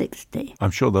 1960.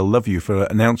 I'm sure they'll love you for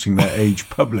announcing their age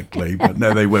publicly, but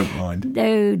no, they won't mind.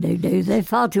 No. They're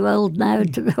far too old now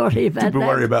to worry about that.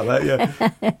 Worry about that,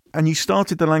 yeah. And you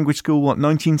started the language school,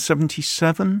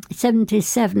 1977?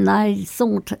 77, I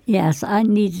thought, yes, I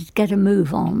needed to get a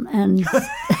move on. And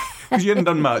Because you hadn't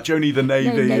done much, only the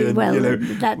Navy and,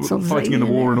 that sort of fighting thing, in the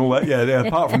war and all that. Yeah,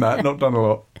 apart from that, not done a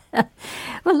lot.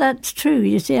 Well, that's true.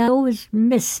 You see, I always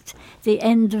missed the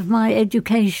end of my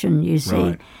education, you see.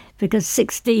 Right. Because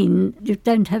 16, you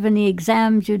don't have any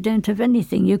exams, you don't have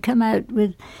anything. You come out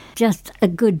with just a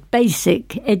good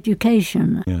basic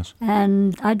education. Yes.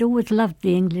 And I'd always loved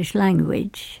the English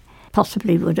language.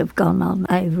 Possibly would have gone on,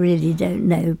 I really don't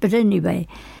know. But anyway,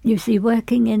 you see,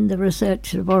 working in the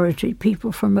research laboratory,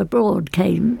 people from abroad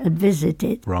came and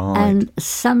visited. Right. And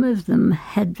some of them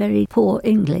had very poor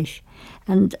English.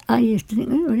 And I used to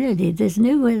think, oh, really, there's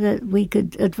nowhere that we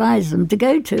could advise them to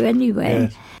go to anyway.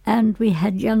 Yes. And we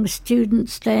had young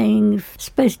students staying,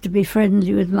 supposed to be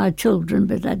friendly with my children,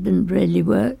 but that didn't really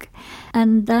work.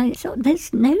 And I thought,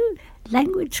 there's no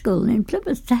language school in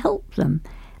Plymouth to help them.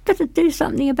 Better do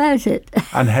something about it.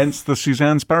 And hence the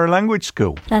Suzanne Sparrow Language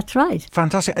School. That's right.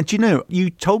 Fantastic. And do you know, you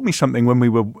told me something when we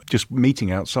were just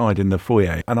meeting outside in the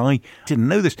foyer, and I didn't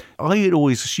know this. I had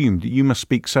always assumed that you must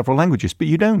speak several languages, but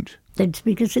you don't. Don't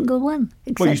speak a single one.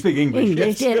 Well, you speak English,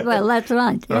 yes. Yeah, well, that's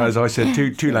right. Yeah. As I said,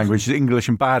 two languages, English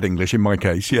and bad English in my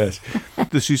case, yes.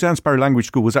 The Suzanne Sparrow Language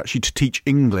School was actually to teach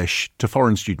English to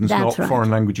foreign students, That's not right. foreign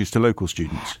languages to local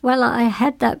students. Well, I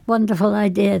had that wonderful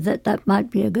idea that might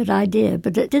be a good idea,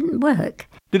 but it didn't work.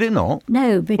 Did it not?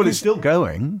 No, because... Well, it's still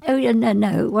going. Oh, yeah,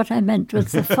 no. What I meant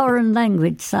was the foreign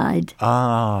language side.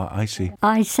 Ah, I see.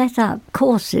 I set up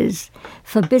courses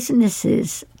for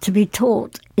businesses to be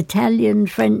taught Italian,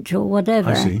 French or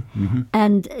whatever. I see. Mm-hmm.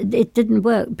 And it didn't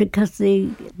work because the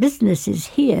businesses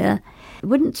here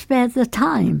wouldn't spare the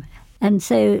time. And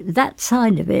so that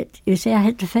side of it, you see, I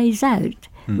had to phase out.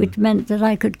 which meant that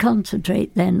I could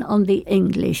concentrate then on the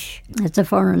English as a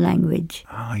foreign language.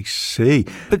 I see.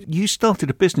 But you started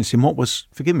a business in what was,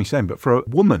 forgive me saying, but for a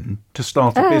woman to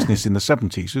start a business in the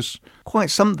 70s was quite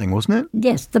something, wasn't it?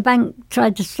 Yes, the bank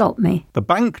tried to stop me. The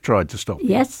bank tried to stop you?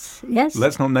 Yes.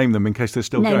 Let's not name them in case they're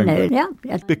still going. Yeah.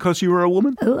 Because you were a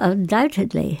woman? Oh,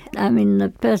 undoubtedly. I mean, the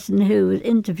person who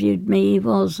interviewed me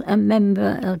was a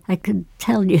member, I could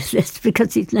tell you this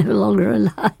because he's no longer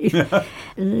alive.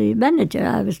 The manager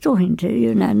I was talking to,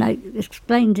 and I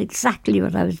explained exactly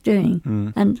what I was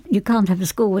doing. And you can't have a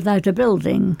school without a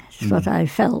building, is what I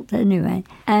felt anyway.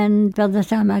 And by the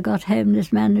time I got home,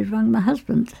 this man had rung my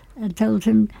husband and told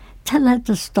him, tell her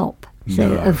to stop.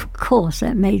 So, of course,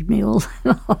 that made me all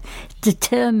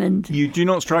determined. You do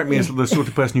not strike me as the sort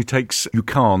of person who takes you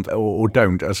can't or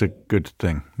don't as a good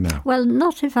thing, no. Well,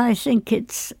 not if I think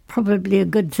it's probably a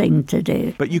good thing to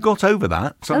do. But you got over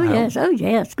that somehow. Oh,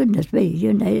 yes, goodness me,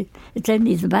 it's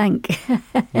only the bank.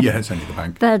 Yeah, it's only the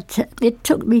bank. But it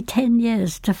took me 10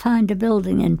 years to find a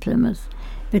building in Plymouth,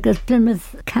 because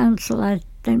Plymouth Council, I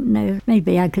don't know,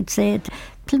 maybe I could say it,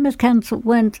 Plymouth Council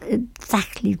weren't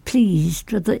exactly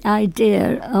pleased with the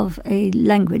idea of a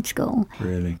language school.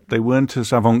 Really? They weren't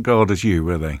as avant-garde as you,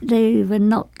 were they? They were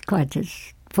not quite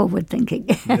as forward-thinking.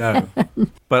 No.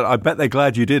 But I bet they're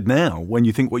glad you did now, when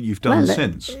you think what you've done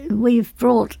since. We've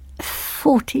brought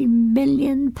 40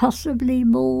 million, possibly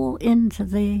more, into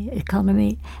the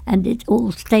economy, and it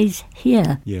all stays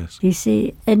here. Yes. You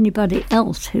see, anybody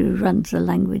else who runs a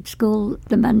language school,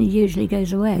 the money usually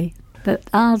goes away. But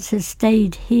ours has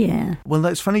stayed here. Well,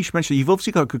 that's funny you should mention. You've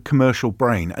obviously got a good commercial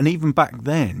brain, and even back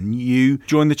then, you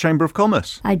joined the Chamber of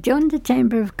Commerce. I joined the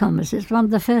Chamber of Commerce. It's one of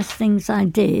the first things I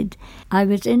did. I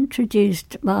was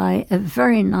introduced by a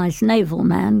very nice naval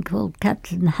man called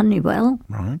Captain Honeywell.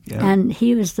 Right, yeah. And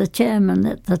he was the chairman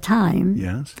at the time.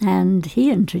 Yes. And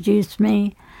he introduced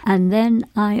me. And then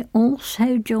I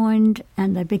also joined,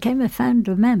 and I became a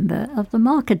founder member of the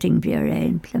Marketing Bureau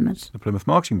in Plymouth. The Plymouth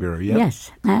Marketing Bureau, yeah.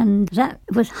 Yes, and that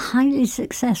was highly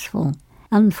successful.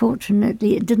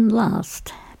 Unfortunately, it didn't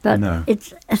last. But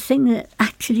it's a thing that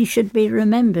actually should be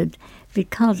remembered,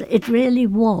 because it really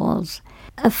was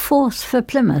a force for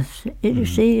Plymouth. You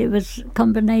see, it was a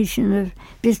combination of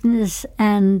business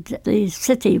and the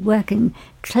city working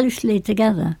closely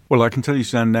together. Well, I can tell you,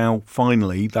 Suzanne, now,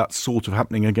 finally, that's sort of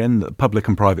happening again. The public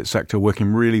and private sector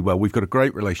working really well. We've got a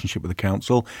great relationship with the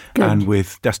council and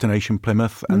with Destination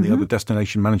Plymouth and the other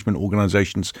destination management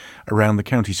organisations around the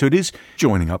county. So it is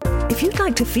joining up. If you'd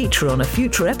like to feature on a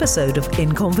future episode of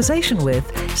In Conversation With,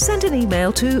 send an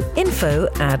email to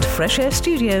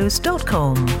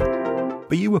info@freshairstudios.com.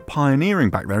 But you were pioneering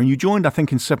back there, and you joined, I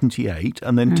think, in 78,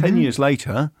 and then 10 years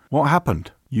later, what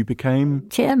happened? You became...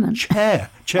 Chairman.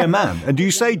 Chairman. And do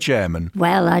you say chairman?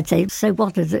 Well, I'd say, so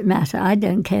what does it matter? I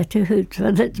don't care two hoots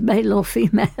whether it's male or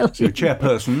female. So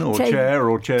chairperson or chair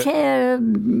or chair? Chair.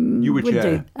 You were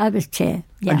chair. Do. I was chair,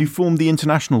 yeah. And you formed the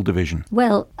international division?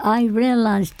 Well, I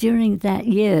realised during that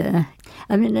year,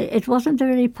 I mean, it wasn't a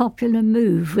very popular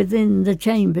move within the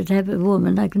chamber to have a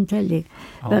woman, I can tell you.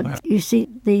 But you see,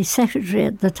 the secretary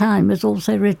at the time was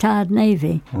also retired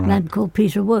Navy, a man called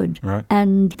Peter Wood. Right.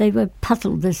 And they were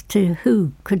puzzled as to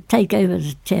who could take over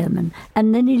as chairman.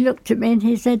 And then he looked at me and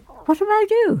he said, "What about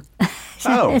you?"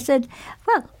 I said,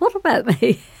 "Well, what about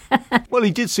me?" Well, he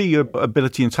did see your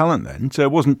ability and talent then, so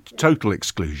it wasn't total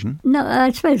exclusion. No, I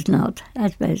suppose not.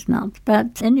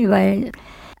 But anyway,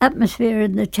 atmosphere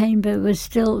in the chamber was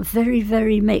still very,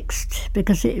 very mixed,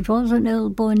 because it was an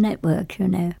old boy network, you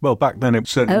know. Well, back then it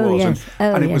certainly was. Yes.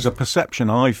 And it was a perception.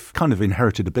 I've kind of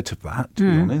inherited a bit of that, to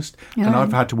be honest. And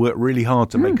I've had to work really hard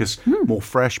to make us more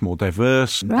fresh, more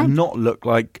diverse, and not look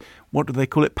like, what do they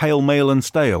call it, pale, male and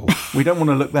stale. We don't want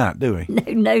to look that, do we?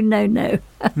 No.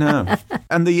 No.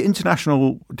 And the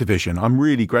international division, I'm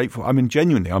really grateful. I mean,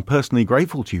 genuinely, I'm personally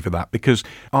grateful to you for that, because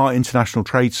our international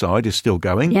trade side is still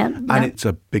going. And it's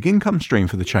a big income stream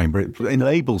for the Chamber. It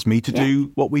enables me to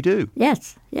do what we do.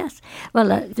 Yes.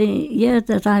 Well, the year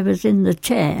that I was in the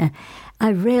chair,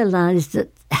 I realised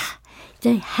that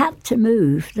they had to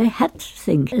move. They had to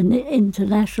think in an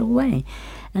international way.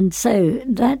 And so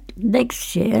that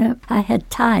next year I had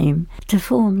time to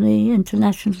form the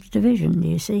international division,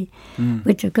 you see,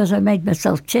 which of course I made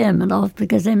myself chairman of,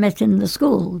 because they met in the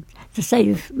school to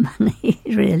save money,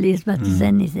 really, as much as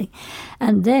anything.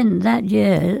 And then that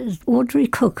year, Audrey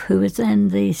Cook, who was then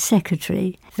the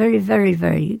secretary, very, very,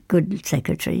 very good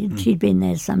secretary, she'd been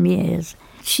there some years,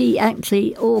 she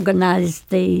actually organised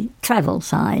the travel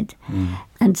side.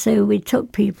 And so we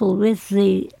took people with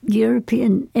the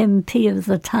European MP of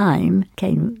the time,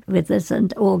 came with us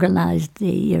and organised the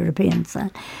European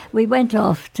side. We went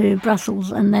off to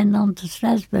Brussels and then on to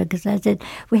Strasbourg because I said,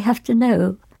 we have to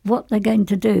know what they're going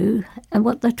to do and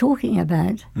what they're talking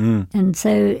about. And so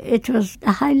it was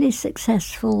a highly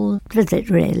successful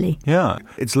visit, really. Yeah,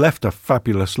 it's left a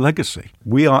fabulous legacy.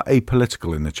 We are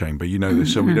apolitical in the Chamber, you know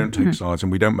this, so we don't take sides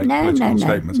and we don't make political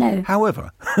statements. No.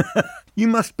 However, you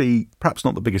must be perhaps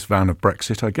not the biggest fan of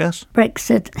Brexit, I guess.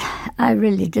 Brexit, I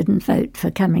really didn't vote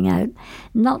for coming out,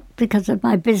 not because of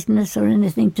my business or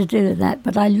anything to do with that,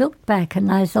 but I looked back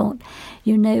and I thought,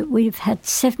 you know, we've had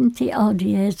 70-odd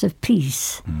years of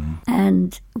peace,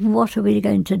 and what are we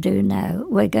going to do now?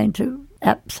 We're going to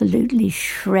absolutely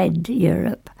shred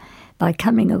Europe by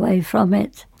coming away from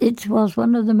it. It was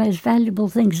one of the most valuable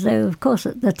things, though, of course,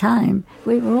 at the time,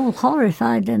 we were all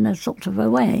horrified in a sort of a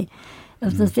way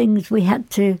of the things we had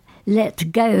to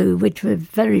let go, which were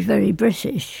very, very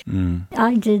British.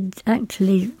 I did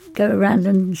actually go around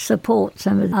and support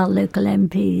some of our local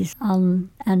MPs on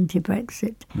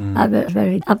anti-Brexit. I was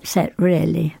very upset,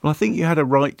 really. Well, I think you had a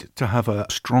right to have a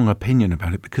strong opinion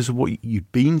about it because of what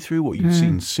you'd been through, what you'd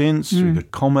seen since, through the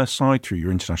commerce side, through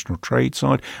your international trade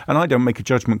side. And I don't make a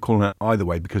judgment call out either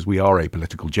way because we are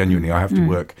apolitical. Genuinely, I have to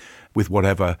work with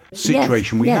whatever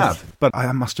situation we have. But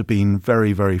I must have been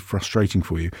very, very frustrating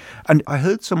for you. And I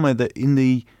heard somewhere that in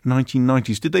the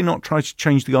 1990s, did they not try to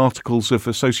change the Articles of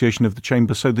Association of the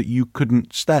Chamber so that you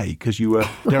couldn't stay because you were,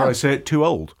 dare I say it, too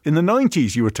old? In the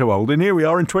 90s you were too old, and here we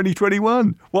are in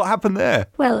 2021. What happened there?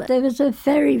 Well, there was a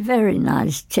very, very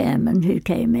nice chairman who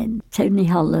came in, Tony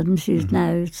Holland, who's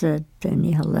now Sir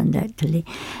Tony Holland, actually.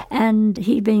 And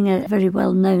he, being a very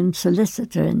well-known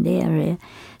solicitor in the area,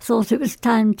 thought it was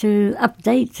time to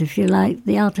update, if you like,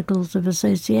 the Articles of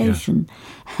Association.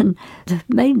 Yeah. And the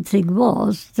main thing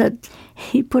was that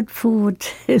he put forward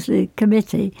to the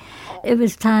committee, it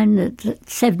was time that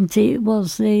 70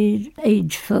 was the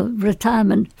age for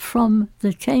retirement from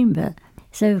the Chamber.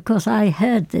 So, of course, I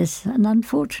heard this, and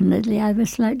unfortunately I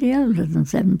was slightly older than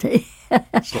 70.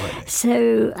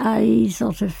 So I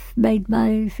sort of made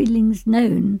my feelings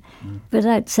known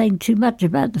without saying too much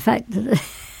about the fact that...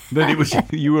 That it was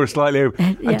you were slightly over.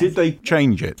 And did they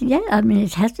change it? Yeah, I mean,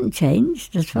 it hasn't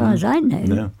changed as far as I know.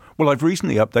 No. Well, I've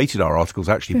recently updated our articles,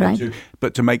 actually,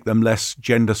 but to make them less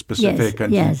gender-specific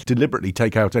and to deliberately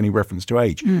take out any reference to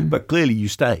age. But clearly you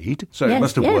stayed, so it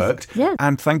must have worked. Yes.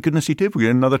 And thank goodness you did. We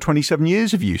had another 27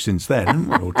 years of you since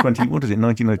then, or 20, what is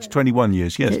it, 21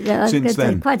 years, yes, since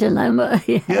then. Quite a number,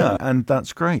 Yeah, and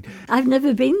that's great. I've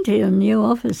never been to your new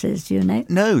offices, you know.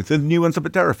 No, the new ones up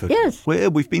at Derriford. Yes.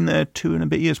 We've been there 2 and a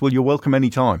bit years. Well, you're welcome any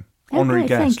time. Honorary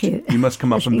guest. Thank you. You must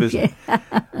come up and visit.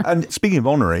 And speaking of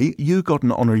honorary, you got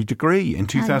an honorary degree in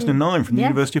 2009 from the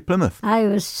University of Plymouth. I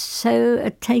was so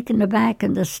taken aback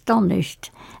and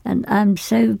astonished, and I'm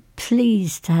so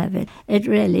pleased to have it. It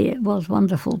really was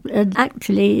wonderful. And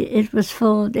actually, it was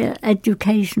for the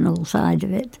educational side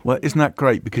of it. Well, isn't that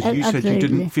great? Because you said you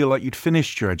didn't feel like you'd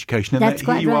finished your education, and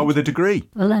here you are with a degree.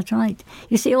 Well, that's right.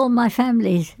 You see, all my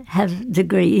family have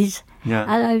degrees. Yeah.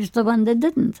 And I was the one that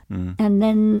didn't. And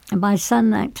then my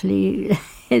son actually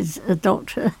is a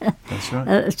doctor, That's right.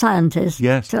 a scientist.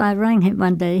 Yes. So I rang him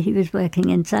one day. He was working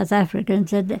in South Africa and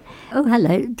said, "Oh,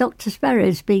 hello, Dr.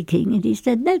 Sparrow speaking." And he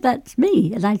said, "No, that's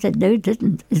me." And I said, "No, it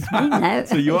isn't. It's me now."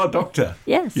 So you are doctor?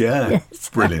 Yes. Yeah. Yes.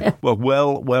 Brilliant.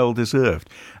 Well deserved.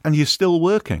 And you're still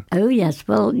working? Oh, yes.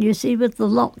 Well, you see, with the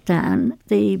lockdown,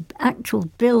 the actual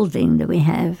building that we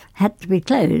have had to be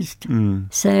closed.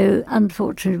 So,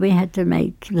 unfortunately, we had to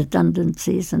make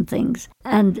redundancies and things.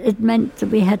 And it meant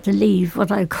that we had to leave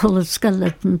what I call a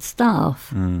skeleton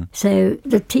staff. So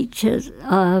the teachers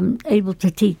are able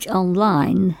to teach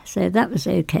online, so that was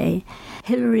okay.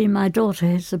 Hilary, my daughter,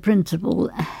 who's the principal,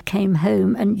 came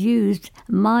home and used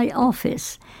my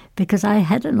office because I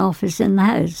had an office in the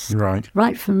house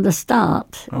right from the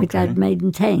start, which I'd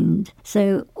maintained.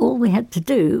 So all we had to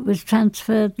do was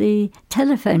transfer the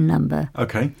telephone number.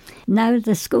 Okay. Now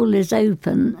the school is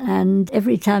open, and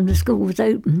every time the school was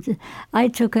opened, I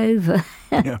took over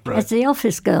as the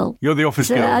office girl. You're the office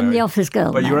girl. I'm the office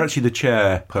girl. But now. you're actually the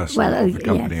chairperson of the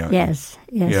company, aren't you?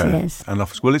 Yes. And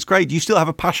office. Well, it's great. Do you still have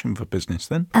a passion for business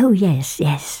then? Oh,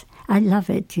 yes. I love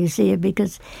it, you see,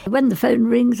 because when the phone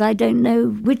rings, I don't know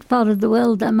which part of the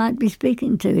world I might be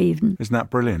speaking to even. Isn't that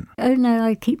brilliant? Oh, no,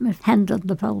 I keep my hand on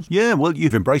the pulse. Yeah, well,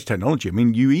 you've embraced technology. I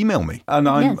mean, you email me. And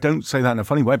I don't say that in a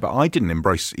funny way, but I didn't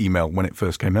embrace email when it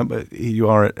first came out. But here you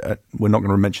are, we're not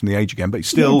going to mention the age again, but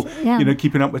still,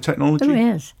 keeping up with technology.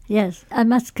 Oh, yes. I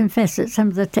must confess that some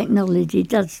of the technology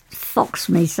does fox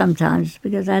me sometimes,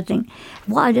 because I think,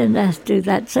 why didn't I have to do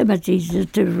that? So much easier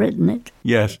to have written it.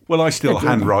 Yes. Well, I still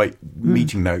handwrite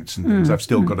meeting notes and things. I've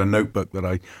still got a notebook that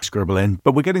I scribble in.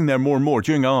 But we're getting there more and more.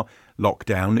 During our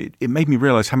lockdown, it made me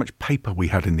realise how much paper we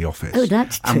had in the office. Oh,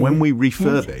 that's true. And when we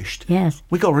refurbished,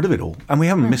 we got rid of it all. And we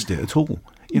haven't missed it at all.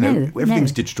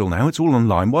 Everything's digital now. It's all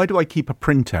online. Why do I keep a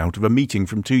printout of a meeting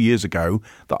from 2 years ago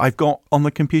that I've got on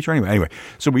the computer anyway? Anyway,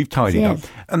 so we've tidied up.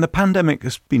 And the pandemic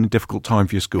has been a difficult time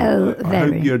for your school. Oh, I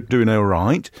hope you're doing all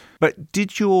right. But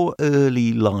did your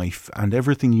early life and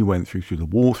everything you went through the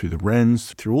war, through the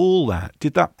Wrens, through all that,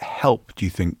 did that help, do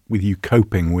you think, with you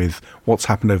coping with what's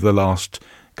happened over the last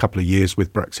couple of years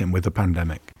with Brexit and with the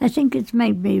pandemic? I think it's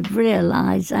made me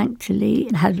realise actually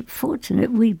how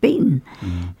fortunate we've been.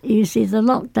 You see, the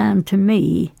lockdown to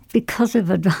me, because of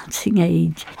advancing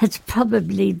age, has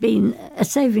probably been a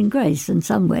saving grace in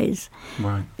some ways.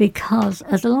 Right. Because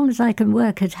as long as I can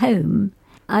work at home,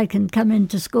 I can come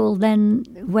into school then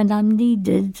when I'm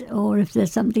needed or if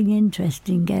there's something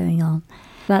interesting going on.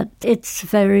 But it's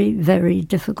very, very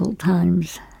difficult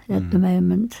times at the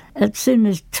moment. As soon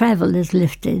as travel is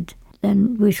lifted,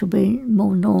 then we shall be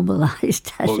more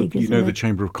normalised, I think. You know, the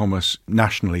Chamber of Commerce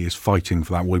nationally is fighting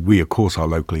for that. Well, we, of course, are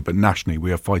locally, but nationally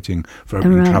we are fighting for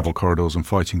opening travel corridors and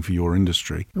fighting for your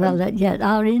industry. Well,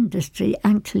 our industry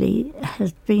actually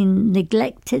has been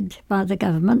neglected by the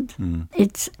government.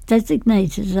 It's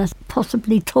designated as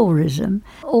possibly tourism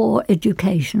or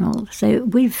educational. So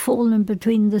we've fallen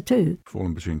between the two.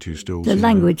 Fallen between two stools. The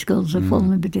language schools have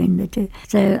fallen between the two.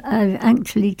 So I'm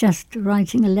actually just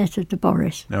writing a letter to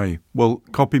Boris. Are you? Well,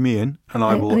 copy me in and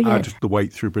I will add the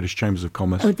weight through British Chambers of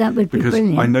Commerce. Oh, that would be brilliant.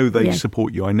 Because I know they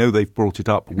support you. I know they've brought it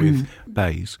up with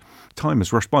Bays. Time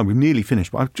has rushed by. We've nearly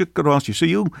finished, but I've just got to ask you. So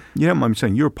you don't mind me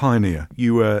saying, you're a pioneer.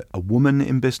 You were a woman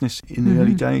in business in the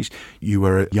early days. You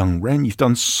were a young Wren. You've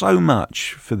done so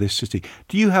much for this city.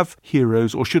 Do you have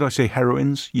heroes, or should I say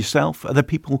heroines yourself? Are there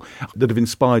people that have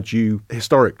inspired you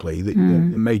historically that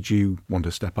made you want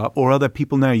to step up? Or are there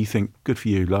people now you think, good for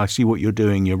you, I see what you're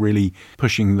doing, you're really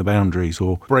pushing the boundaries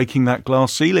or breaking that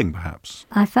glass ceiling perhaps?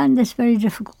 I find this very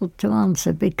difficult to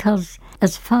answer because,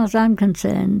 as far as I'm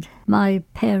concerned, my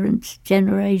parents'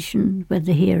 generation were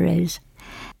the heroes.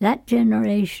 That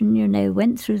generation,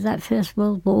 went through that First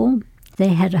World War. They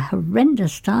had a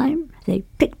horrendous time. They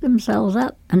picked themselves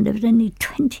up, and there was only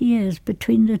 20 years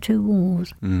between the two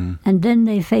wars. And then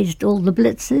they faced all the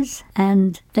blitzes,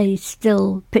 and they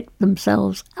still picked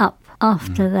themselves up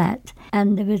after that.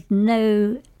 And there was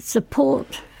no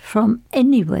support from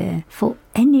anywhere for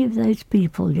any of those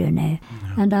people,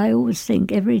 And I always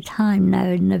think every time now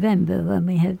in November when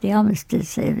we have the armistice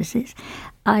services,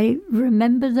 I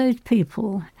remember those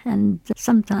people, and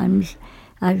sometimes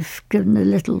I've given a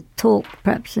little talk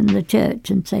perhaps in the church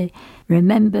and say,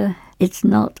 remember, it's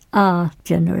not our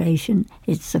generation,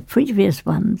 it's the previous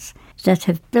ones that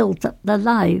have built up the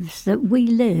lives that we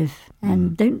live,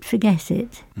 and don't forget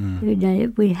it.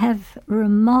 We have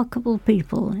remarkable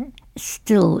people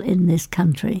still in this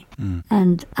country,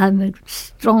 and I'm a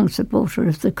strong supporter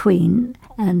of the Queen,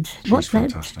 and what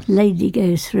that lady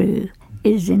goes through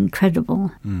is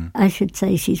incredible. I should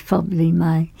say she's probably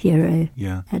my hero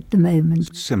at the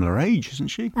moment. Similar age, isn't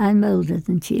she? I'm older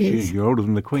than she is. You're older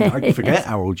than the Queen. I forget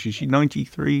how old she is. She's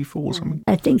 93, 4 something?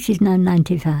 I think she's now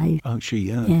 95. Oh, she?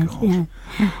 Yeah, yes, God.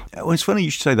 Yeah. Well, it's funny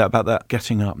you should say that about that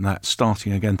getting up and that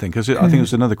starting again thing, because I think it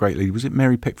was another great lady. Was it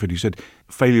Mary Pickford who said,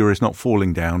 failure is not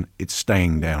falling down, it's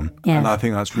staying down. Yes. And I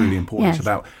think that's really important. Yes. It's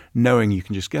about knowing you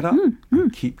can just get up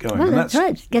and keep going. Well, and that's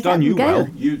right. Get done up you and go. well.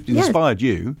 You inspired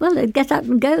you. Well, get up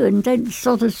and go, and don't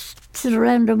sort of sit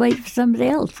around and wait for somebody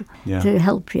else to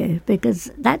help you, because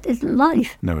that isn't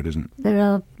life. No, it isn't. There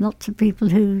are lots of people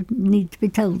who need to be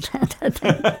told that, I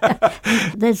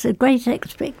think. There's a great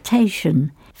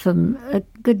expectation from a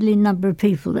goodly number of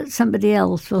people that somebody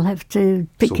else will have to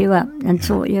pick you up and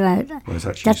sort you out. Well, it's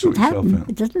actually sort yourself out.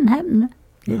 It doesn't happen.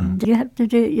 You have to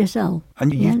do it yourself.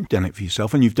 And you've done it for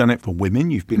yourself, and you've done it for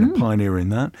women. You've been a pioneer in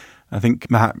that. I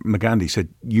think Mahatma Gandhi said,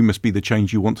 you must be the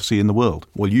change you want to see in the world.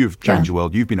 Well, you've changed the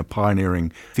world. You've been a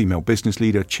pioneering female business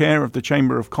leader, chair of the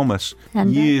Chamber of Commerce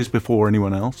years before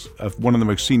anyone else, of one of the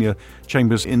most senior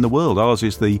chambers in the world. Ours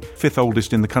is the 5th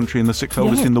oldest in the country and the 6th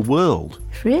oldest in the world.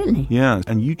 Really? Yeah,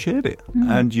 and you chaired it.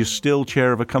 And you're still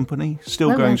chair of a company,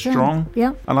 still going strong.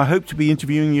 Yeah. And I hope to be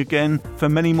interviewing you again for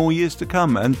many more years to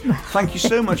come. And thank you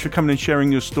so much for coming and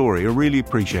sharing your story. I really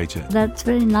appreciate it. That's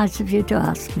very nice of you to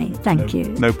ask me. Thank you.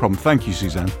 No problem. Thank you,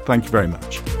 Suzanne. Thank you very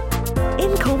much.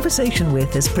 In Conversation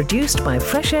With is produced by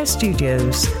Fresh Air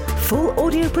Studios. Full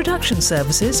audio production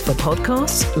services for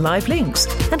podcasts, live links,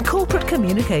 and corporate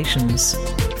communications.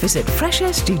 Visit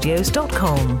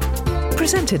freshairstudios.com.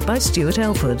 Presented by Stuart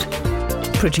Elford.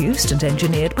 Produced and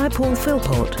engineered by Paul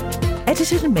Philpott.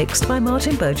 Edited and mixed by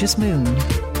Martin Burgess-Moon.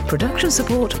 Production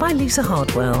support by Lisa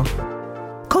Hardwell.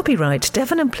 Copyright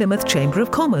Devon and Plymouth Chamber of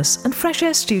Commerce and Fresh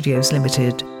Air Studios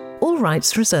Limited. All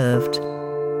rights reserved.